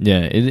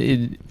 Yeah,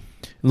 it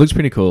looks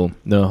pretty cool,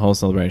 the whole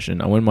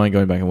celebration. I wouldn't mind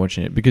going back and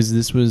watching it because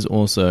this was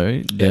also...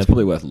 Yeah, it's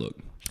probably worth a look.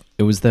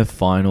 It was their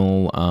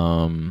final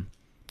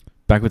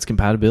backwards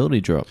compatibility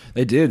drop.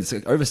 They did. It's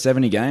like over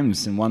 70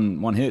 games in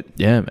one hit.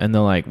 Yeah, and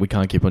they're like, we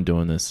can't keep on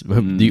doing this.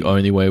 The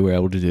only way we're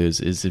able to do this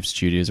is if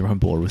studios are on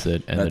board with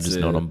it, and they're just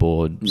not on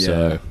board.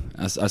 Yeah.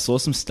 So I saw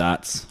some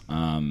stats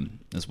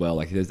as well.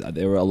 Like there's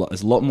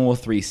a lot more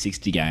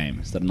 360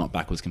 games that are not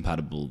backwards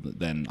compatible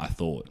than I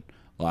thought.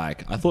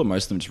 Like, I thought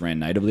most of them just ran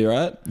natively,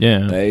 right?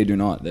 Yeah. They do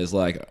not. There's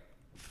like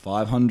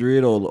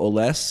 500 or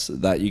less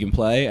that you can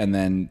play, and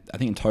then I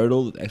think in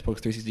total, Xbox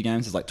 360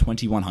 games is like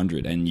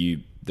 2,100, and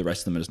the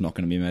rest of them are just not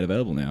going to be made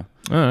available now.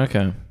 Oh,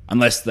 okay.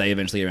 Unless they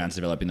eventually get around to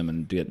developing them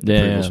and get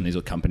approvals from these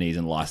companies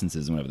and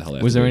licenses and whatever the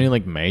hell. Was there any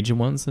like major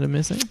ones that are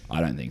missing? I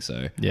don't think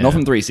so. Yeah. Not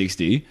from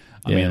 360.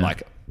 I mean,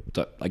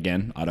 Yeah.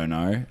 again, I don't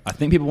know. I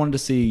think people wanted to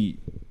see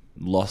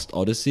Lost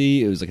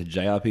Odyssey. It was like a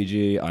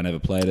JRPG. I never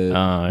played it.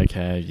 Oh,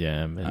 okay.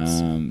 Yeah.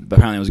 But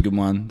apparently it was a good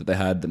one that they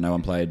had that no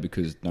one played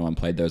because no one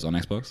played those on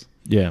Xbox.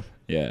 Yeah.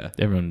 Yeah.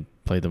 Everyone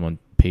played them on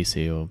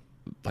PC or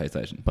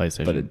PlayStation.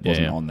 PlayStation. But it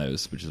wasn't Yeah. on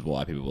those, which is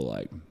why people were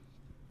like,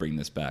 bring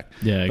this back.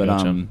 Yeah, but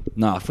gotcha.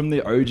 from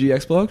the OG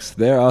Xbox,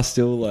 there are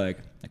still like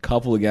a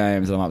couple of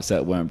games that I'm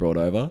upset weren't brought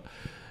over.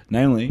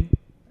 Namely,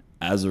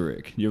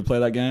 Azuric. You ever play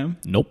that game?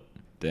 Nope.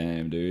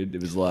 Damn, dude.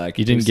 It was like...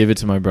 You didn't give it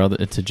to my brother,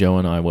 to Joe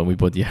and I when we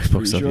bought the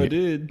Xbox. Pretty sure I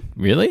did.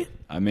 Really?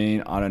 I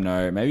mean, I don't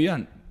know. Maybe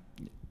I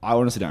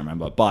honestly don't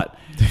remember. But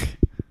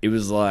it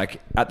was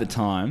like, at the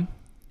time,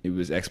 it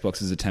was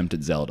Xbox's attempt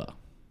at Zelda.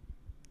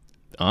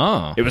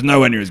 Ah. It was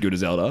nowhere near as good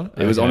as Zelda.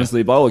 It was Okay.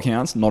 honestly, by all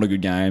accounts, not a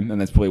good game,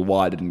 and that's probably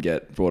why it didn't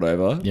get brought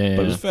over. Yeah,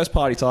 But it was a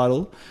first-party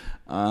title.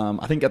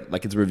 I think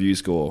its review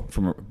score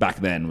from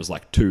back then was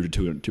like 2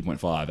 to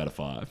 2.5 out of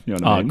 5. You know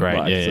what I mean? great.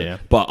 Like, Yeah.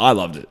 But I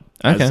loved it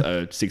as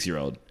Okay. a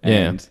 6-year-old.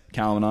 Yeah. And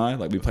Callum and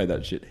I, we played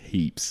that shit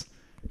heaps.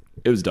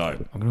 It was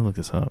dope. I'm going to look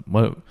this up.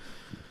 What?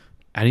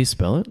 How do you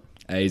spell it?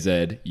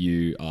 AZUIRK.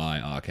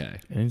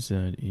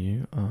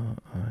 AZURIK.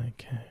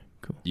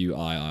 Cool.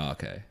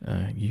 UIRK.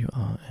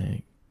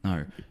 URA.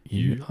 No.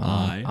 UIRK.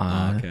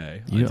 I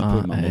had to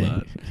put mumble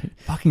that.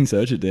 Fucking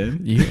search it,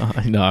 Dan.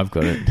 No, I've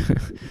got it.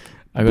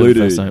 I got Blue it the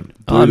first dude. time.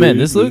 Blue Oh man,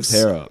 dude this with looks.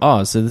 his hair up.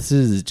 Oh, so this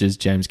is just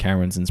James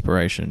Cameron's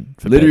inspiration.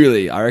 For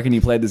Literally, I reckon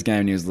he played this game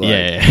and he was like,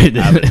 Yeah.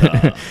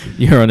 Avatar.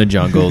 You're on a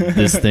jungle.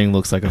 This thing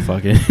looks like a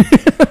fucking.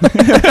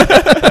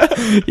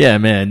 Yeah,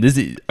 man. So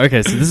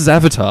this is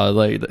Avatar.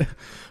 Like,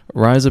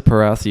 Rise of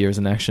Parathia is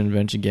an action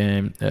adventure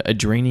game.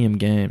 Adrenium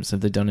Games.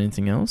 Have they done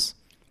anything else?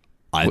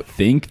 I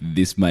think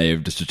this may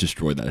have just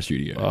destroyed that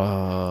studio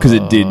because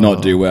it did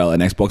not do well,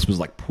 and Xbox was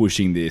like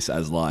pushing this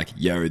as like,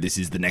 "Yo, this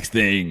is the next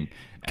thing,"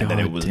 and then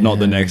it was not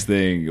the next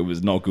thing. It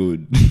was not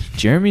good.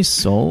 Jeremy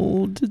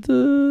Soule did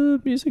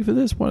the music for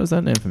this. Why is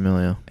that name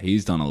familiar?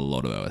 He's done a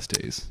lot of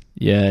OSTs.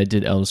 Yeah, he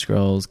did Elder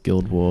Scrolls,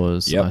 Guild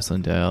Wars, Yep.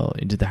 Iceland Dale.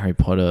 He did the Harry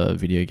Potter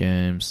video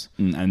games.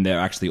 And they're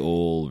actually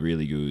all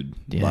really good.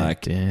 Yeah,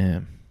 Like,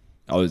 damn.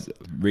 I was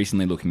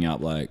recently looking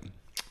up like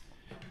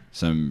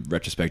some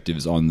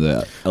retrospectives on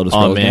the Elder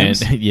Scrolls Oh man,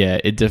 games. yeah,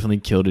 it definitely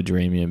killed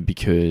Adremium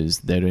because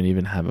they don't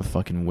even have a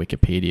fucking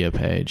Wikipedia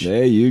page.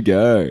 There you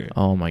go.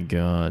 Oh my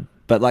god.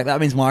 But like that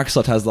means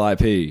Microsoft has the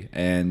IP,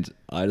 and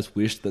I just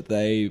wish that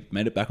they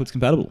made it backwards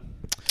compatible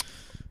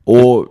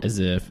or As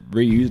if.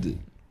 reused it.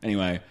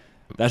 Anyway,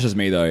 that's just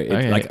me though.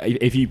 Okay. Like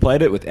if you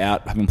played it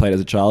without having played it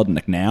as a child, and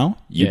like now,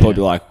 you'd Yeah. probably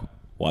be like,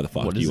 "Why the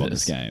fuck What do you is want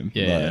this? this game?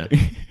 Yeah.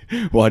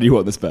 Like, why do you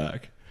want this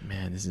back?"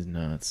 Man, this is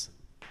nuts.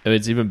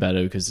 It's even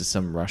better because there's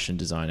some Russian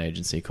design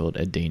agency called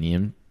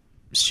Adenium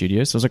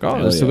Studios. So I was like, oh,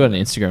 Hell they still yeah. got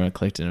an Instagram. I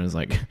clicked it and it was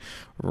like,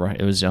 right.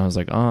 I was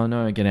like, oh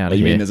no, get out Oh, of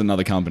you here. mean there's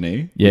another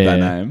company Yeah, with that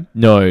yeah. name?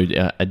 No,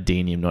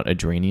 Adenium, not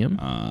Adrenium.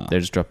 Ah. They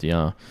just dropped the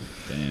R.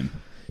 Damn.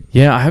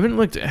 Yeah, I haven't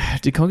looked.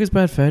 Did Conker's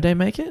Bad Fur Day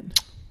make it?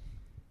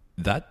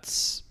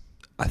 That's.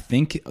 I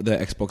think the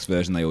Xbox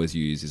version they always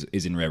use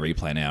is in Rare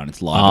Replay now, and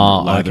it's live,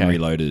 Oh, live okay. and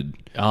reloaded.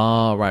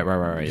 Oh, right.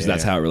 Because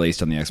that's how it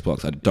released on the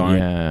Xbox. I don't.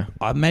 Yeah.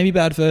 Maybe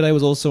Bad Fur Day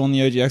was also on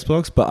the OG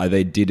Xbox, but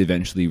they did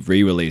eventually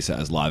re-release it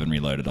as live and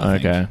reloaded. I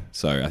think. Okay.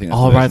 So I think. That's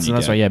Oh, the right. version So you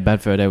that's get. right. Yeah,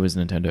 Bad Fur Day was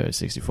Nintendo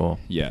 64.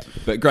 Yeah,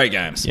 but great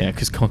games. Yeah,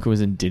 because Conker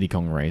was in Diddy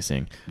Kong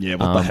Racing. Yeah.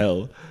 What the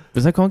hell?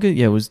 Was that Conker?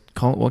 Yeah,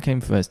 what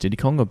came first, Diddy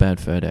Kong or Bad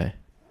Fur Day?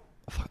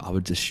 I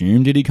would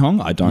assume Diddy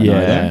Kong. I don't know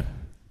that.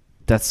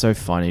 That's so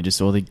funny. Just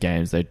all the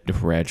games that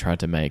Rare tried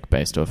to make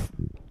based off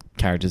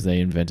characters they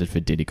invented for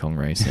Diddy Kong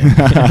Racing.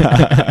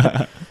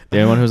 The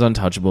only one who was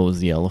untouchable was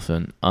the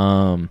elephant.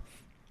 But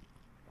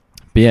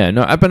yeah,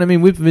 no. But I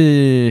mean, with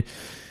the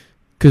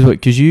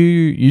because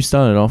you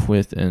started off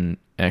with an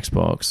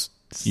Xbox.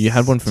 You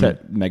had one from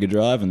Mega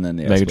Drive and then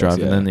the Mega Xbox, Drive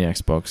yeah. and then the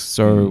Xbox.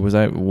 So was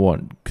that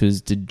what? Because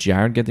did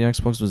Jared get the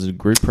Xbox? Was it a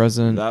group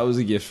present? That was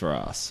a gift for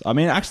us. I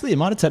mean, actually, it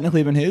might have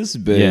technically been his,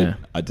 but Yeah.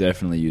 I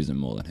definitely used it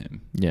more than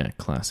him. Yeah,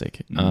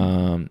 classic.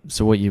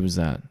 So what year was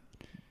that?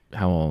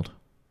 How old?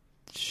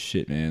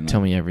 Shit, man.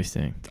 Tell me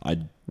everything. I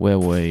Where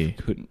were you?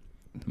 couldn't.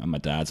 At my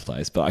dad's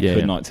place, but I Yeah,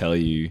 could yeah. not tell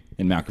you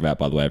in Mount Gravatt,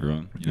 by the way,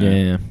 everyone. You know,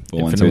 Yeah. for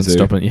If 1, 2, anyone's 2.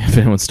 stopping, if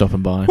anyone's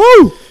stopping by.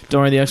 Woo! Don't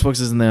worry, the Xbox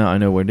isn't there. I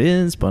know where it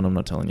is, but I'm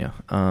not telling you.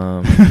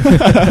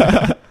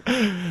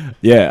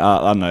 Yeah, I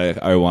don't know,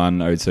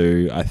 01,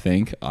 02, I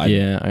think.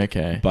 Yeah,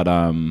 okay. But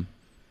 'Cause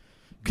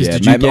yeah,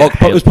 did you maybe,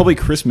 get it was probably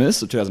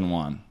Christmas of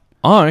 2001.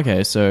 Oh,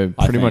 okay. So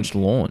I pretty think. much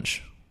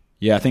launch.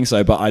 Yeah, I think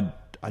so. But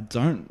I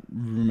don't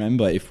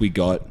remember if we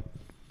got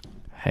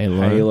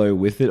Halo. Halo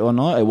with it or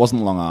not. It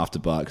wasn't long after,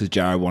 but because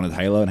Jared wanted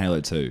Halo and Halo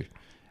 2.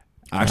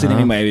 I actually think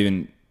we may have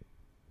even.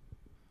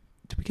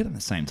 Did we get it at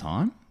the same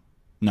time?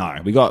 No,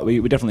 we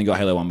definitely got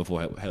Halo 1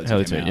 before Halo 2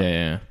 Halo came 2. out.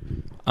 Yeah.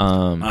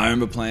 I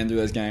remember playing through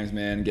those games,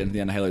 man, getting to the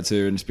end of Halo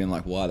 2 and just being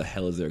like, why the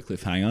hell is there a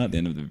cliffhanger at the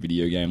end of the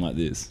video game like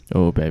this?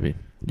 Oh, baby.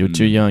 You were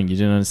too young. You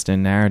didn't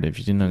understand narrative.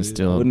 You didn't I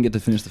understand. wouldn't get to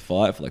finish the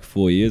fight for like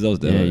 4 years. I was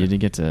dead. Yeah, you didn't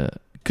get to.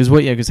 Because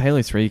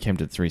Halo 3 came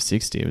to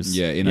 360. It was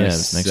Yeah, in it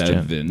was next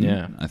 07, gen.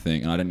 Yeah. I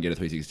think. And I didn't get a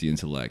 360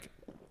 until like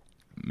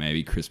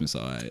maybe Christmas.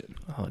 Oh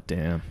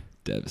damn.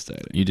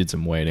 Devastating. You did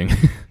some waiting.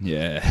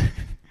 Yeah.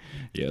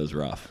 Yeah, it was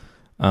rough.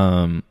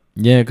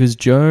 Yeah, because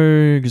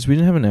we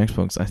didn't have an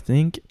Xbox. I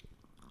think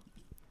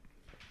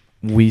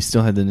we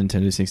still had the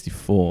Nintendo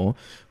 64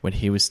 when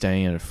he was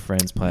staying at a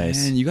friend's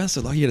place. Man, you guys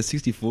are lucky you had a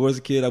 64 as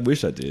a kid. I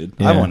wish I did.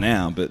 Yeah. I have one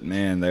now, but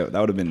man, that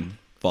would have been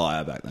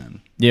fire back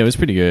then. Yeah, it was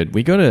pretty good.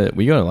 We got it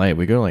late.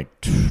 We got it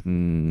like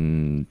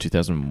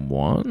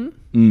 2001.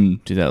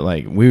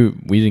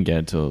 Mm. We didn't get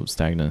it till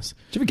Stagnus.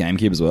 Do you have a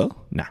GameCube as well?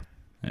 Nah,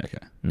 Okay.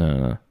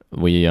 no.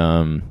 We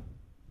trying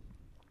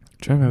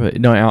to remember.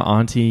 No, our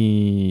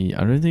auntie. I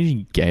don't think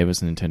she gave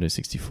us a Nintendo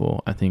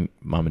 64. I think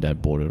mum and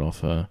dad bought it off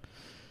her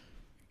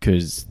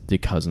because the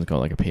cousins got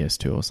like a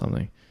PS2 or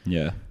something.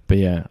 Yeah. But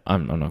yeah,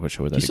 I'm not quite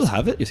sure what Do that you still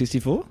have it? Your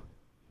 64?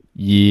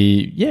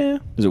 Yeah.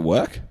 Does it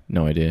work?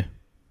 No idea.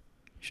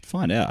 You should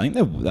find out. I think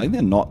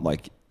they're not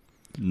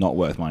not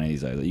worth money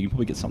these days. You can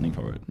probably get something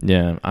for it.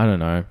 Yeah, I don't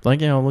know.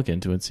 I'll look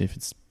into it, see if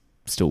it's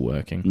still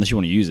working. Unless you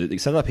want to use it,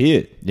 set it up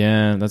here.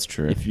 Yeah, that's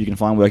true. If you can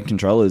find working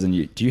controllers, and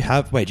do you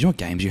know what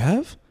games you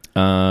have?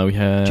 We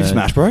had. Do you have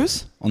Smash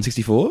Bros on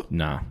 64?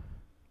 No.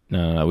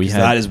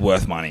 That is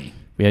worth money.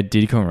 We had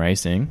Diddy Kong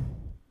Racing.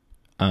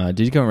 Mario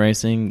Wave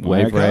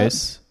Kart?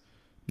 Race.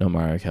 No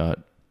Mario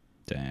Kart.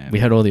 Damn. We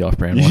had all the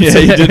off-brand ones. Yeah,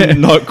 you did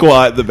not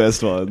quite the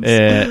best ones.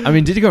 Yeah, I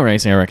mean, Diddy Kong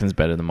Racing, I reckon, is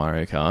better than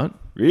Mario Kart.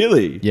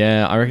 Really?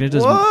 Yeah, I reckon it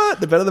does. What?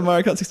 They're better than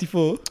Mario Kart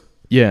 64?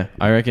 Yeah,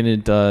 I reckon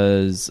it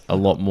does a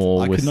lot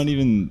more I with. don't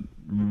even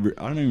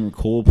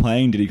recall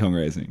playing Diddy Kong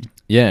Racing.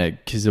 Yeah,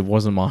 because it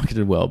wasn't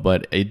marketed well,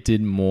 but it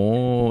did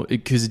more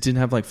because it didn't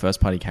have like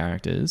first-party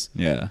characters.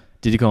 Yeah.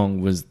 Diddy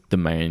Kong was the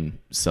main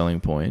selling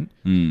point.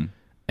 Mm.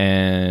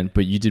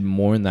 but you did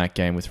more in that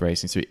game with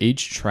racing. So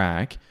each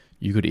track,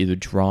 you could either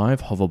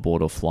drive,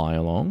 hoverboard, or fly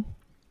along.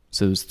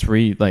 So there's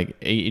 3, like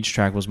each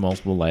track was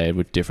multiple layered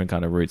with different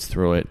kind of routes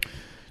through it.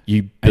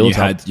 You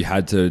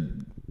had to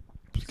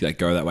like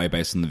go that way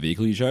based on the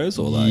vehicle you chose,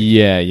 or like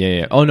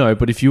yeah. Oh no,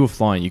 but if you were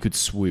flying, you could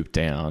swoop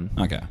down.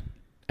 Okay.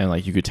 And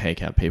like you could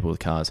take out people with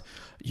cars.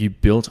 You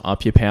built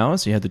up your power,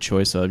 so you had the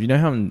choice of, you know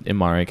how in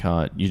Mario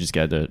Kart you just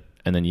get it,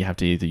 and then you have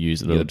to either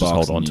use it or just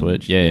hold on to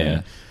it.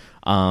 Yeah.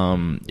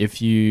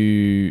 If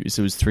you,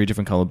 so it was 3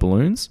 different colored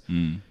balloons,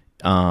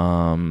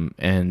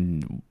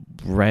 and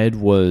red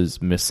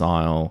was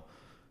missile,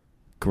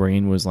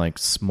 green was like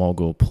smog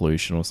or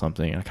pollution or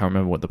something. I can't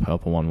remember what the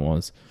purple one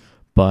was,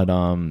 but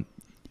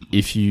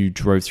if you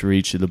drove through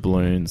each of the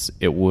balloons,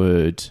 it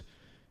would.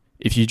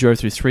 If you drove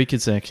through 3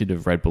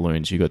 consecutive red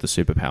balloons, you got the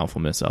super powerful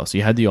missile. So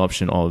you had the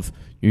option of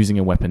using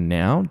a weapon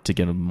now to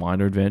get a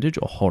minor advantage,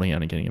 or holding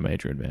out and getting a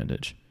major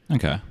advantage.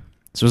 Okay.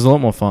 So it was a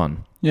lot more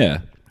fun.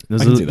 Yeah.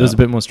 There's a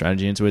bit more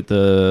strategy into it.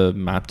 The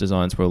map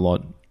designs were a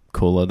lot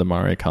cooler than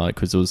Mario Kart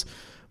because there was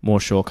more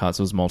shortcuts.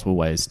 There was multiple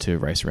ways to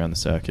race around the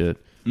circuit.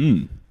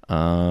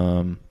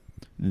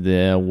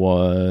 There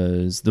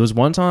was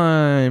one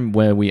time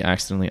where we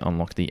accidentally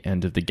unlocked the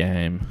end of the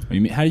game.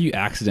 How do you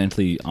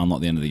accidentally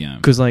unlock the end of the game?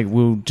 Because like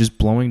we were just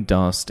blowing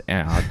dust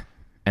out.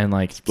 And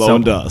like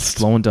blowing dust,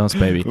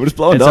 baby. We're just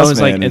blowing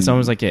dust, man. And someone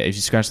was like, "Yeah, if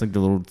you scratch like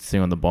the little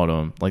thing on the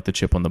bottom, like the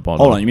chip on the bottom."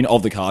 Hold on, you mean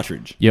of the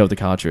cartridge? Yeah, of the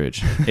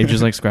cartridge. If you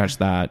just like scratch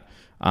that,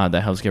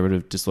 that helps get rid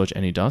of dislodge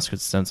any dust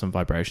because it sends some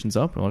vibrations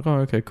up. We're like, "Oh,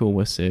 okay, cool.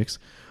 We're 6."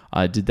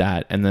 I did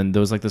that, and then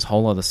there was like this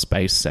whole other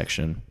space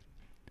section.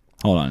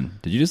 Hold on,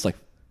 did you just like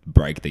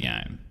break the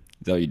game?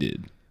 Is that what you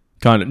did?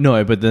 Kind of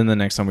no, but then the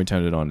next time we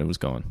turned it on, it was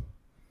gone.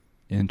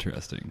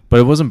 Interesting. But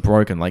it wasn't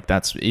broken. Like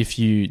that's if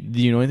you.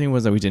 The only thing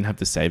was that we didn't have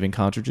the saving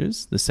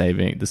cartridges, the save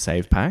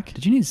pack.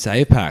 Did you need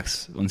save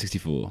packs on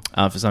 64?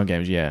 For some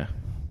games, yeah.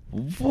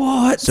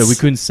 What? So we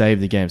couldn't save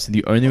the game. So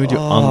the only way to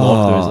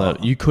unlock those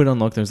levels, you could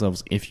unlock those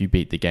levels if you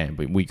beat the game,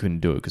 but we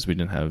couldn't do it because we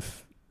didn't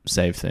have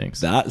save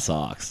things. That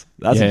sucks.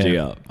 That's a G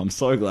up. I'm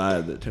so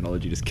glad that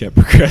technology just kept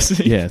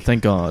progressing. Yeah,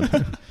 thank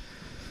God.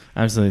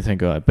 Absolutely, thank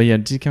God. But yeah,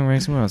 Diddy Kong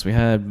Racing, what else? We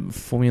had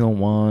Formula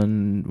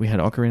 1, we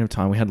had Ocarina of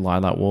Time, we had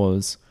Lilac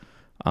Wars.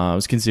 I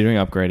was considering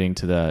upgrading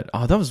to that.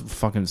 Oh, that was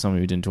fucking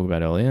something we didn't talk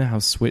about earlier. How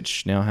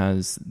Switch now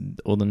has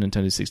all the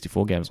Nintendo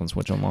 64 games on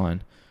Switch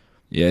Online.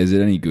 Yeah, is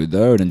it any good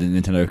though? Or did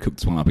Nintendo cook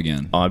this one up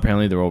again? Oh,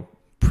 apparently they're all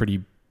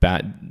pretty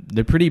bad.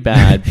 They're pretty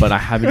bad, but I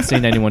haven't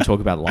seen anyone talk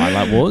about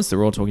Lilac Wars.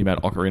 They're all talking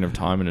about Ocarina of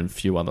Time and a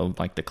few other,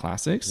 like the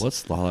classics.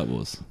 What's Lilac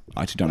Wars?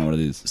 I actually don't know what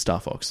it is.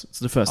 Star Fox. It's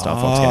the first Star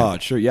Fox game. Oh,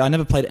 true. Yeah, I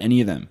never played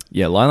any of them.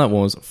 Yeah, Lilac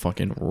Wars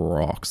fucking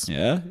rocks.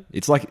 Yeah?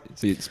 It's like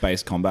it's a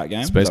space combat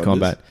game? Space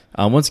combat.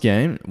 Once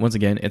again,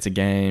 it's a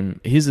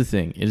game. Here's the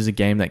thing. It is a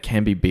game that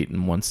can be beaten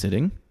in one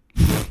sitting.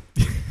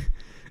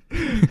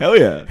 Hell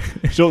yeah.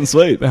 Short and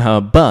sweet.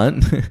 But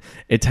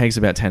it takes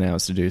about 10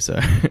 hours to do so.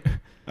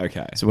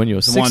 Okay. So when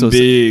you're 6 one or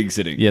big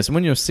sitting. Yeah, so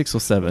when you're 6 or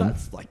 7.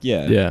 That's like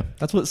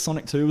that's what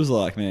Sonic 2 was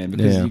like, man.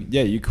 Because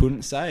you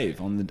couldn't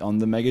save on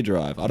the Mega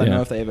Drive. I don't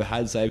know if they ever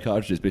had save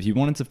cartridges, but if you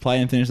wanted to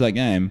play and finish that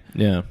game,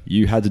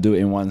 you had to do it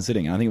in one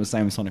sitting. And I think it was the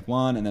same with Sonic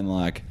 1, and then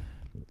like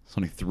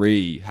Sonic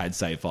 3 had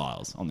save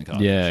files on the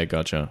cartridge. Yeah,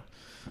 gotcha.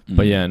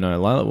 But yeah, no,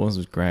 Lilac Wars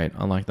was great.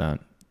 I like that.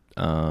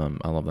 I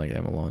love that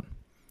game a lot.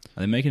 Are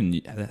they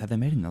making? Have they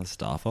made another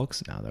Star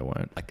Fox? No, they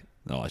won't. Like,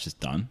 oh, it's just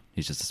done.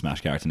 He's just a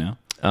Smash character now.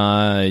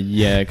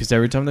 Yeah, because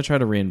every time they try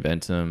to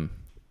reinvent him,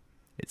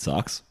 it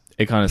sucks.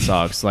 It kind of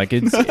sucks. Like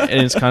it's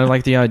kind of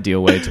like the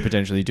ideal way to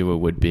potentially do it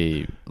would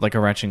be like a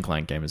Ratchet and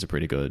Clank game is a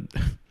pretty good.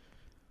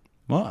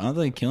 What, aren't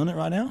they killing it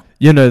right now?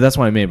 Yeah, no, that's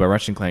what I mean. But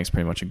Ratchet and Clank is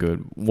pretty much a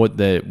good what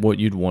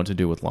you'd want to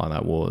do with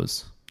Lilac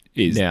Wars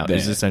is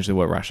essentially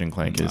what Ratchet and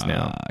Clank is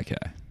now. Okay.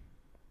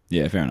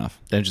 Yeah, fair enough.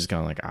 They're just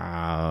kind of like,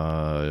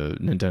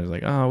 Nintendo's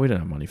like, we don't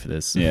have money for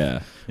this.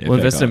 Yeah. We'll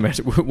invest in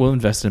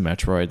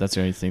Metroid. That's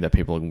the only thing that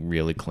people are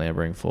really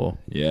clamoring for.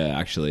 Yeah,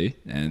 actually.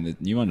 And the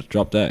new one just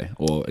dropped,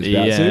 or is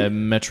about to?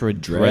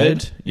 Metroid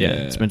Dread. Yeah,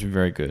 it's meant to be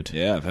very good.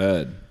 Yeah, I've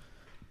heard.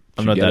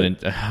 I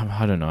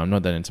don't know. I'm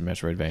not that into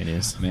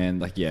Metroidvanias. Man,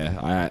 like,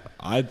 yeah,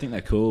 I think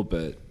they're cool,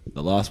 but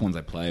the last ones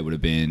I played would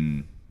have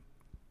been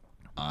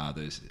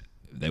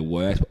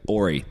the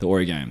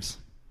Ori games.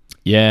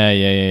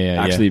 Yeah.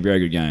 Actually, very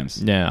good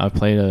games. Yeah, I've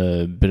played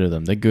a bit of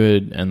them. They're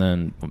good, and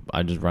then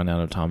I just run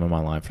out of time in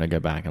my life, and I go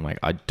back and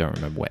I don't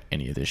remember what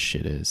any of this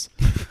shit is.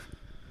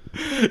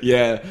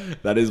 Yeah,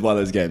 that is why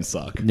those games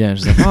suck. Yeah,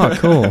 just like,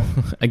 cool.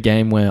 A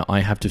game where I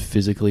have to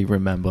physically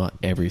remember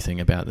everything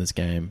about this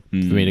game for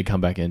me to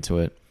come back into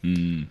it.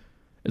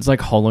 It's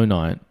like Hollow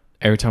Knight.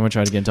 Every time I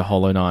try to get into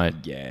Hollow Knight,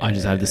 I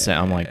just have this set.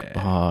 I'm like,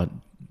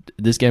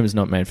 this game is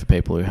not made for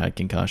people who had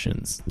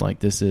concussions. Like,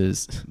 this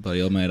is...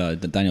 Buddy, old mate,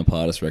 Daniel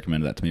Pardis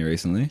recommended that to me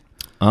recently.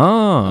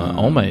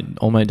 Old mate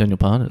Daniel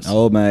Pardis.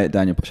 Old mate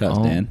Daniel... Shout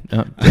out to Dan.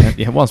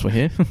 Yeah, whilst we're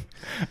here.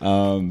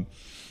 I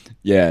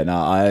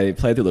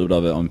played a little bit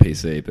of it on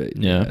PC, but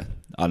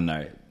I don't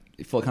know.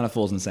 It kind of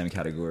falls in the same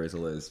category as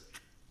all those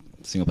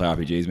single-player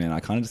RPGs, man. I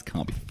kind of just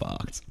can't be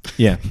fucked.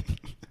 Yeah.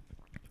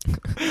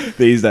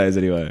 These days,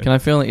 anyway. Can I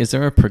feel like is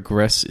there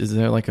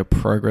like a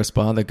progress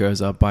bar that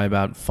goes up by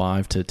about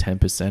 5 to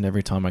 10%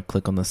 every time I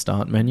click on the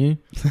start menu?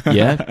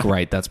 Yeah,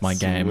 great. That's my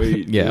game.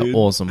 Yeah, dude.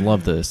 awesome.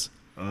 Love this.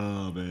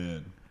 Oh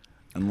man.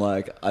 And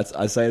like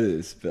I say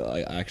this, but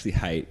I actually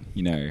hate,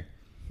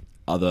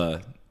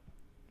 other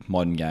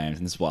modern games,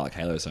 and this is why I like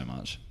Halo so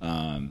much.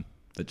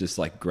 That just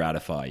like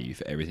gratify you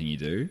for everything you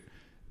do.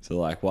 So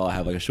like while I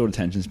have like a short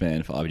attention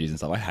span for RPGs and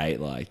stuff, I hate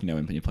like,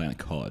 when you're playing a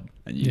COD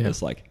and you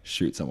just like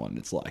shoot someone,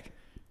 it's like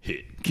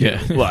hit, kill,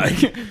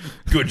 like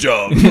good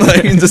job.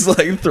 Like and just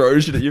like throw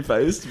shit at your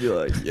face to be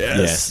like,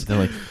 yes. They're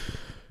like,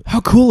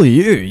 how cool are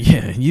you?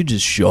 Yeah, you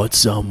just shot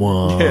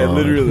someone. Yeah,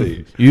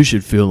 literally. You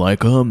should feel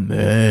like a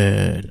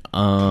man.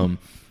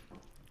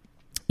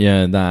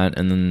 Yeah, that,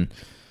 and then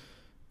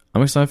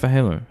I'm excited for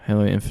Halo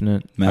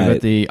Infinite.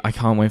 Mate. I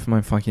can't wait for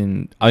my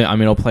fucking. I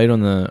mean, I'll play it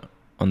on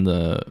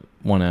the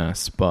One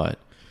S, but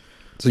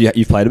So yeah,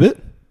 you've played a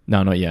bit?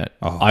 no, not yet.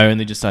 Oh. I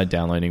only just started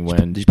downloading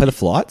when. Did you play the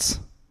flights?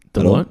 The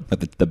At all? what? Like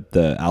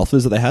the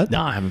alphas that they had?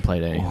 No, I haven't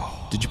played any.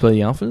 Did you play the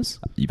alphas?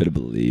 You better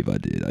believe I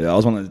did. I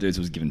was one of those dudes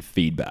who was given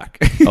feedback.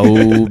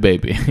 Oh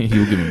baby,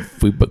 you were giving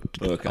feedback.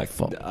 Look,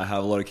 I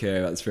have a lot of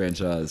care about this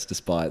franchise,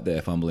 despite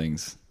their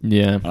fumblings.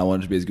 Yeah, And I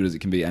want it to be as good as it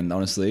can be. And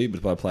honestly,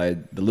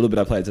 the little bit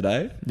I played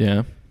today,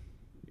 yeah.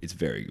 it's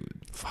very good.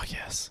 Fuck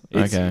yes.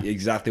 It's Okay.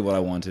 exactly what I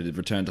wanted. A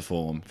return to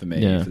form for me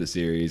Yeah. for the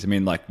series. I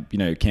mean, like,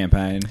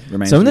 campaign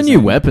remains. Some of the the new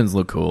same. weapons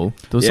look cool.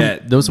 There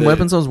was some the-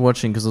 weapons I was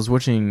watching because I was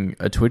watching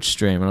a Twitch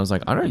stream and I was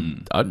like, I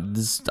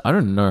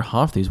don't know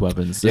half these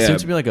weapons. There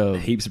seems to be like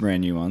heaps of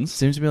brand new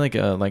ones. like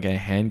a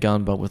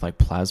handgun but with like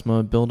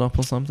plasma build up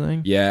or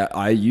something. Yeah,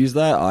 I use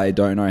that. I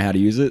don't know how to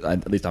use it.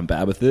 At least I'm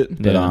bad with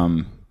it. But Yeah.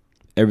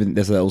 everything.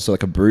 There's also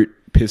like a brute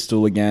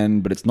pistol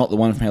again, but it's not the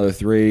one from Halo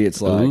 3. It's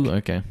like Ooh,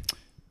 okay.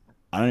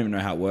 I don't even know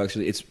how it works.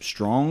 It's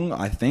strong.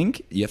 I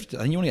think I think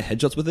you want to get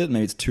headshots with it.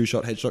 Maybe it's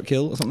 2-shot headshot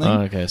kill or something.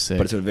 Oh, okay, sick.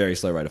 But it's a very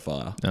slow rate of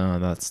fire. Oh,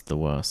 that's the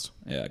worst.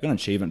 Yeah, I got an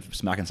achievement for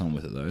smacking someone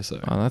with it though. So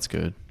Oh, that's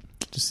good.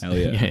 Just Hell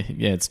yeah.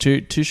 yeah. It's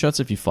two shots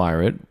if you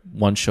fire it,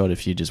 one shot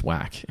if you just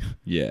whack.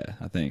 yeah,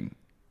 I think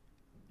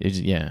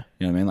Yeah.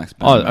 you know what I mean. Like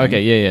Oh, spamming.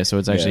 okay, yeah. So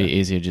it's actually Yeah.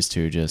 easier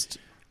just.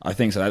 I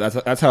think so.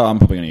 That's how I'm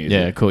probably going to use it.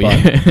 Yeah, cool.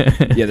 But,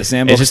 Yeah. yeah, the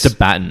sandbox. It's just a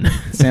baton.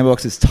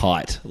 Sandbox is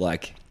tight.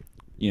 Like,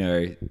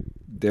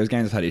 those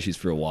games have had issues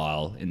for a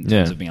while in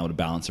terms of being able to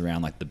balance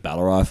around like the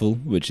battle rifle,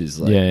 which is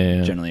like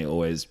generally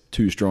always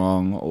too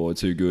strong or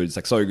too good. It's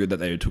like so good that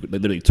they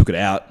literally took it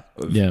out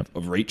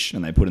of reach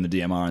and they put in the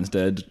DMR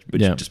instead,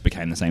 which just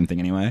became the same thing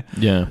anyway.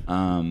 Yeah.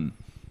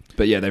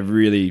 But yeah, they've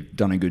really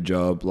done a good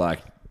job. Like,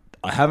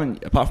 I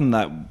haven't, apart from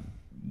that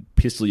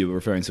pistol you were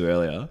referring to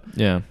earlier,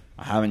 Yeah.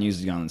 I haven't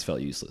used a gun that's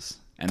felt useless.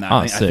 And Oh,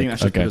 I think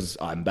that's just okay. because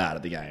I'm bad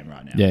at the game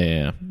right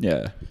now.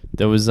 Yeah.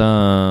 There was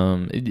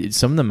some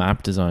of the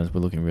map designs were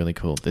looking really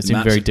cool. They seem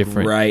Maps very are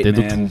different. great, They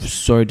man. looked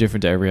so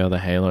different to every other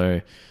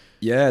Halo.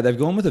 Yeah, they've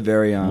gone with a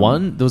very... There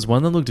was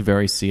one that looked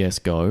very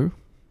CS:GO.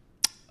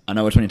 I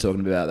know which one you're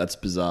talking about. That's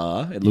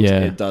bizarre.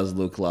 It does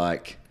look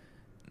like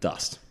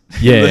Dust.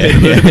 Yeah,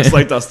 It looks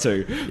like Dust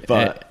too.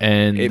 But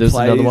and it there's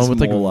plays another one with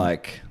more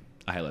like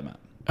a Halo map.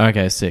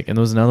 Okay, sick. And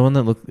there was another one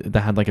that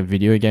had like a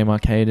video game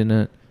arcade in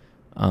it.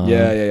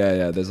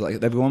 Yeah. There's like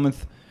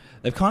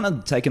they've kind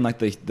of taken like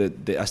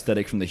the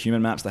aesthetic from the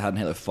human maps they had in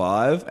Halo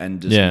 5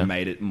 and just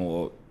made it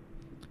more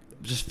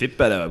just fit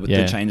better with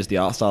the changes, the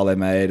art style they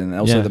made, and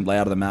also the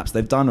layout of the maps.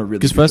 They've done a really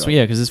good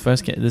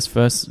job. This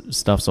first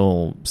stuff's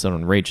all set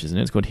on Reach, isn't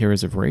it? It's called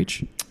Heroes of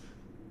Reach.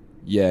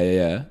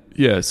 Yeah.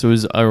 Yeah. So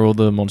are all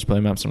the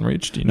multiplayer maps on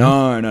Reach? Do you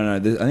know? No.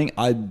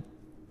 I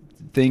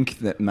think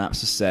that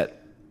maps are set.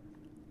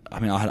 I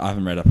mean, I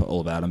haven't read up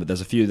all about them, but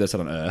there's a few that's set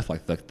on Earth,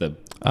 like the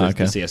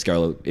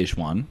CS:GO-ish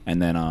one,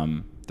 and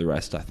then the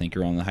rest I think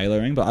are on the Halo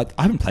ring. But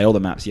I haven't played all the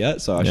maps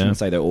yet, so I shouldn't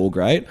say they're all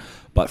great.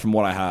 But from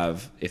what I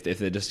have, if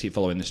they just keep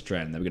following this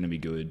trend, they're going to be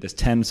good. There's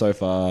 10 so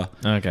far.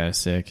 Okay,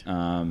 sick.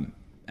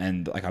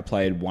 And like I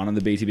played one of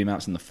the BTB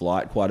maps in the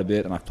flight quite a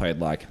bit, and I've played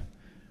like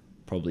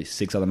probably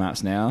 6 other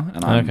maps now,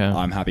 and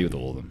I'm happy with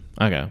all of them.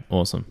 Okay,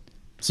 awesome.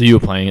 So you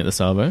were playing at the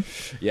Savo?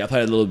 Yeah, I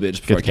played a little bit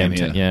just before I came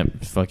here. Yeah,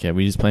 fuck yeah.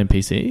 Were you just playing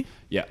PC?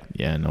 Yeah.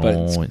 Yeah, But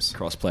nice. it's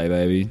crossplay,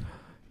 baby.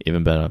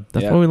 Even better.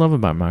 That's what we love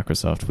about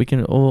Microsoft. We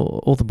can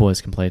all the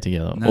boys can play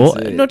together. That's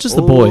it. Not just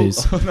the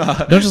boys.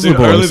 Not just the boys.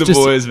 Only the just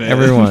boys, man.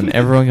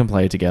 Everyone can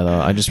play together.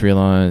 I just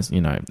realized,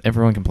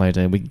 everyone can play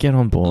together. We can get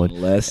on board.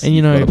 Unless and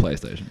you've got a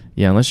PlayStation.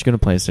 Yeah, unless you've got a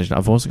PlayStation.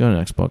 I've also got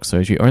an Xbox. So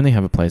if you only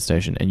have a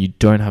PlayStation and you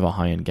don't have a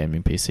high-end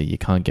gaming PC, you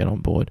can't get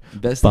on board.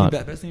 Best thing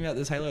about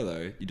this Halo,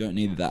 though, you don't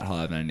need that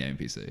high of an game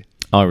PC.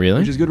 Oh, really?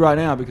 Which is good right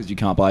now because you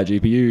can't buy a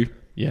GPU.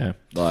 Yeah.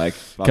 Like,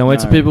 Can't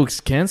wait till people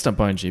can start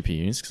buying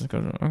GPUs because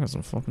I got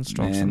some fucking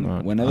stocks in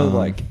that.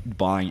 Whenever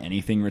buying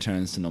anything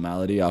returns to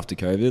normality after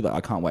COVID,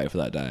 I can't wait for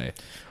that day.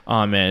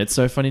 Oh man, it's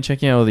so funny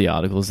checking out all the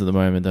articles at the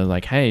moment. They're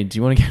like, "Hey, do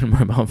you want to get a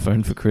mobile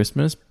phone for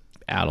Christmas?"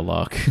 Out of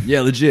luck.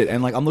 Yeah, legit.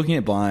 And I'm looking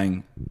at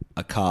buying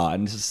a car,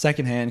 and it's a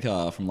second-hand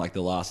car from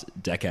the last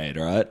decade,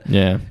 right?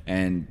 Yeah.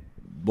 And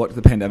what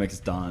the pandemic has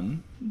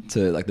done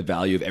to like the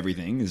value of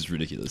everything is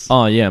ridiculous.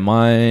 Oh yeah,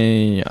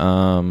 my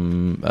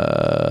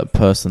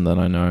person that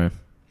I know.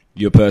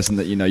 Your person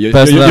that you know, your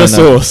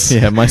source.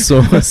 Yeah, my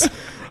source.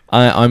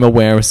 I'm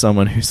aware of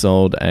someone who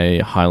sold a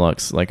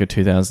Hilux, like a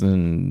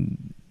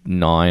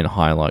 2009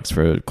 Hilux,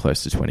 for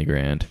close to 20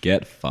 grand.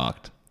 Get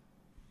fucked.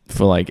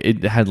 For like,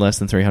 it had less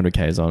than 300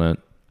 Ks on it.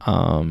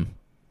 Oh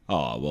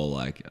well,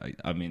 like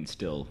I mean,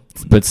 still.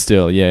 But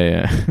still,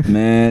 yeah.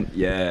 Man,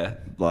 yeah.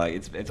 Like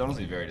it's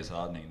honestly very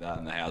disheartening that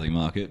in the housing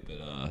market,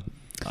 but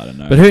I don't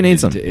know. But who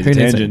needs them? It's Who a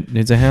needs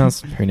tangent. a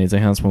house? Who needs a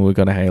house when we've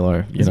got a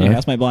Halo? You know, your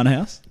housemate buying a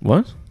house?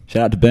 What?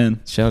 Shout out to Ben.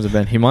 Shout out to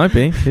Ben. He might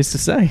be. Who's to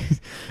say?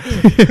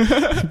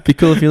 Be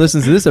cool if he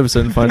listens to this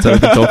episode and finds out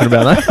we've been talking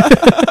about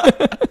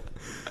that.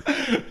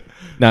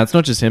 No, it's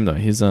not just him though.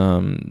 He's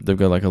they've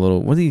got like a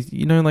little. What do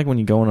you know? Like when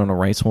you go on a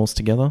racehorse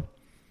together.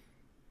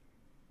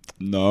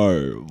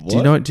 No.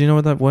 What? Do you know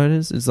what that word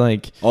is? It's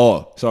like.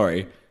 Oh,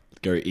 sorry.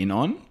 Go in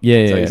on? Yeah,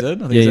 Is that yeah. what you said? I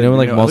think Yeah, you know,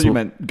 like I thought multiple. you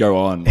meant go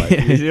on. Like,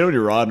 you know when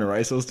you're riding a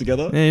racehorse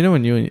together? Yeah, you know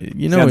when you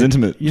know Sounds when,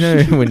 intimate. You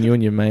know when you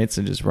and your mates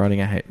are just riding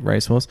a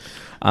racehorse.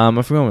 I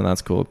forgot what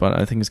that's called, but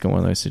I think it's got one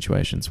of those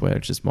situations where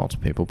it's just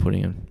multiple people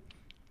putting in.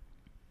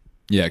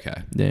 Yeah,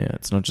 okay. Yeah,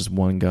 it's not just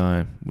one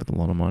guy with a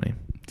lot of money.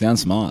 Sounds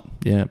smart.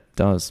 Yeah, it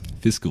does.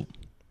 Fiscal.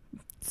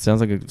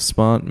 Sounds like a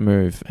smart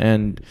move,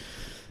 and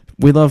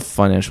we love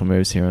financial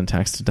moves here on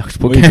Tax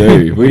Deductible.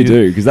 We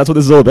do, because that's what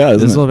this is all about,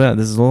 isn't it?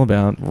 This is all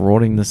about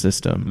rorting the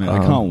system. Man, I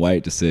can't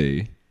wait to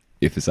see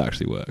if this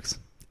actually works.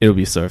 It'll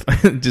be so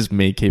fun. Just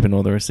me keeping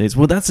all the receipts.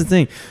 Well, that's the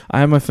thing. I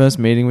had my first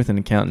meeting with an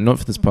accountant, not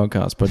for this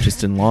podcast, but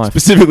just in life.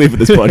 Specifically for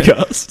this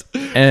podcast.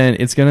 And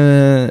it's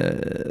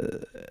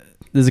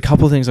there's a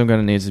couple of things I'm going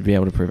to need to be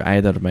able to prove.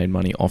 A, that I've made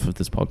money off of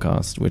this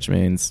podcast, which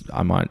means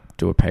I might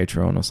do a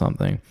Patreon or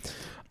something.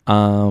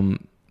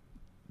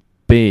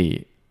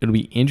 B, it'll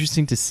be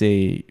interesting to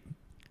see,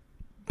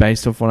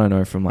 based off what I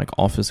know from like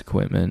office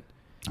equipment.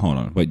 Hold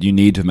on. Wait, you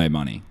need to make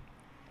money.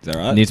 Is that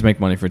right? I need to make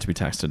money for it to be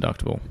tax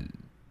deductible.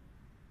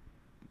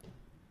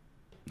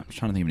 I'm just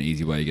trying to think of an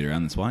easy way to get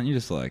around this. Why don't you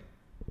just like...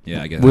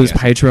 Yeah, I guess. With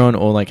Patreon,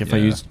 or like if I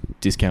Yeah. use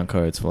discount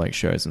codes for like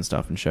shows and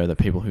stuff and show that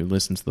people who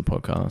listen to the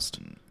podcast,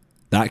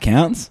 That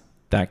counts?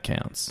 that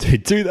counts.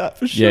 Do that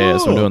for sure. Yeah,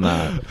 so we're doing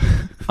that.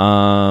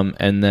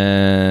 And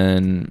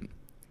then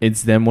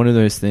it's then one of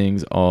those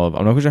things of,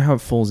 I'm not quite sure how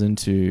it falls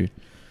into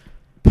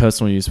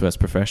personal use versus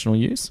professional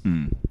use.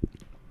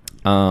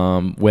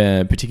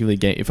 Where particularly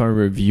if I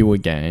review a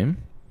game,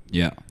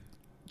 Yeah.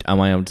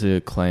 am I able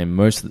to claim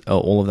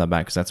all of that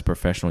back because that's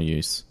professional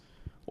use?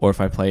 Or if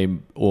I play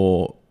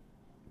more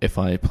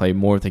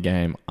of the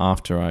game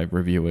after I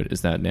review it,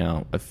 is that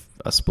now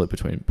a split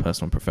between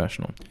personal and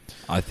professional?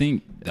 I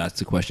think that's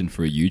a question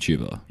for a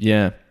YouTuber.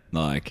 Yeah.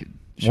 Like,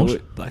 What? sure,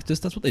 like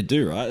just that's what they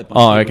do, right?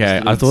 Oh,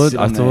 okay. I thought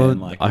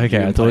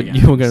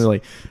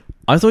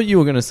you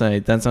were going to say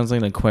that sounds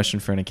like a question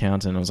for an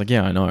accountant. I was like,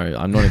 yeah, I know.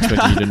 I'm not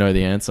expecting you to know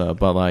the answer,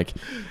 but like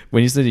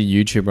when you said a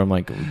YouTuber, I'm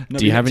like,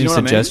 do you have any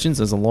suggestions?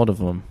 There's a lot of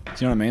them. Do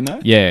you know what I mean, though?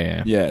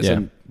 Yeah.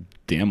 So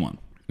damn one.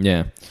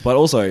 Yeah. But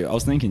also, I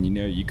was thinking,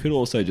 you could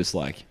also just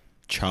like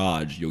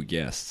charge your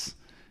guests,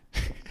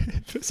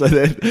 so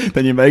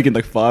then you're making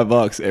like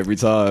 $5 every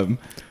time.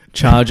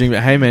 Charging,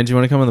 hey man, do you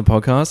want to come on the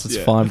podcast? It's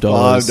 $5.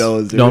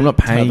 $5. No, I'm not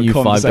paying Have a you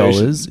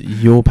conversation.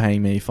 $5. You're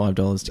paying me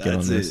 $5 to get on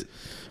That's this. it.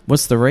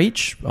 What's the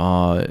reach?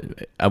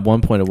 At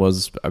one point, it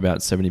was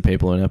about 70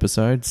 people an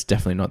episode. It's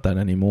definitely not that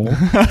anymore.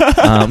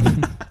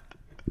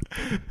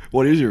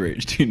 What is your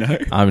reach? Do you know?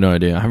 I have no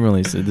idea. I haven't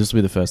released it. This will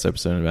be the first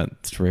episode in about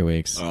 3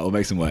 weeks. All right, we'll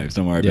make some waves.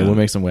 Don't worry about Yeah, it. we'll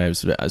make some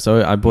waves.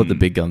 So I bought the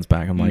big guns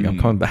back. I'm like, I'm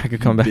coming back. I'm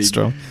coming back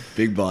strong.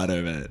 Big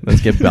Bido, man. Let's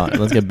get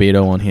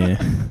Beto on here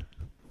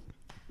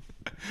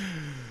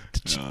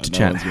to No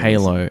chat one's gonna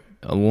Halo.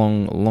 A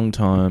long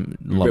time.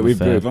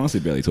 We've honestly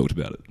barely talked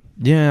about it.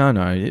 Yeah, I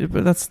know,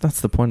 but that's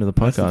the point of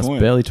the That's the podcast. point.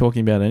 Barely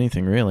talking about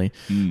anything really.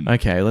 Mm.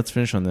 Okay, let's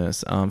finish on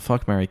this.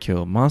 Fuck, marry,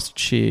 kill. Master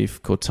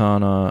Chief,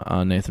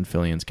 Cortana, Nathan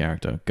Fillion's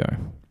character. Go.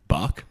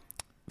 Buck?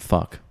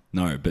 Fuck.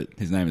 No, but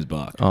his name is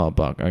Buck. Oh,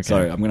 Buck. Okay.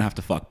 Sorry, I'm gonna have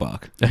to fuck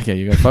Buck. Okay,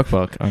 you go fuck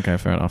Buck. Okay,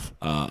 fair enough.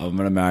 I'm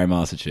gonna marry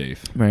Master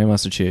Chief. Marry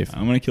Master Chief.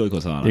 I'm gonna kill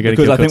Cortana You're gonna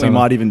because kill I think we Cortana.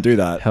 might even do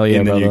that Hell yeah,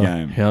 in the brother. new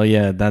game. Hell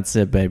yeah, that's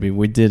it, baby.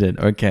 We did it.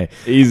 Okay.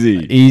 Easy.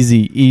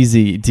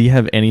 Easy. Do you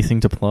have anything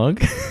to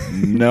plug?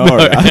 No,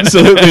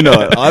 absolutely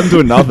not. I'm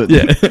doing nothing.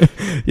 Yeah.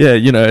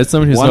 Yeah, as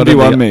someone who's not in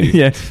 1v1 the me.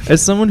 Yeah,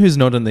 as someone who's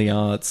not in the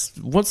arts,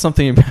 what's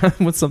something you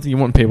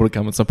want people to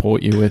come and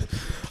support you with?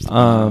 If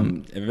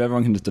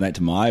everyone can just donate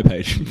to my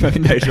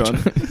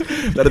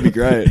Patreon, that'd be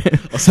great.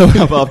 I'll sum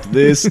up after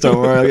this. Don't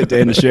worry, I'll get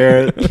Dan to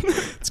share it.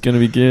 It's gonna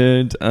be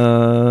good. Do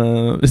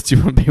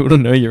you want people to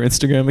know your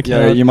Instagram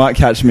account? Yeah, you might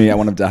catch me at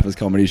one of Dapper's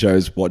comedy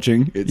shows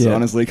watching. It's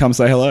honestly, come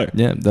say hello.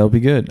 Yeah, that'll be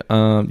good.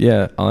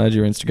 Yeah, I'll add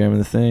your Instagram in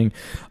the thing.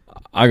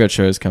 I got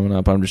shows coming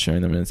up. I'm just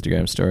showing them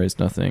Instagram stories.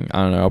 Nothing.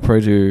 I don't know. I'll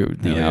probably do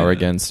the hour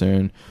again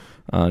soon.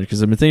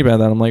 Because I've been thinking about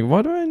that. I'm like,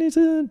 why do I need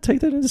to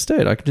take that into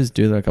state? I could just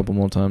do that a couple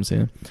more times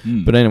here.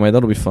 But anyway,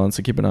 that'll be fun.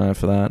 So keep an eye out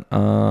for that.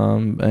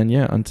 And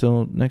yeah,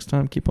 until next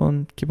time, keep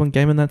on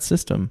gaming that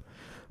system.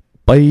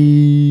 Bye.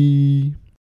 Bye.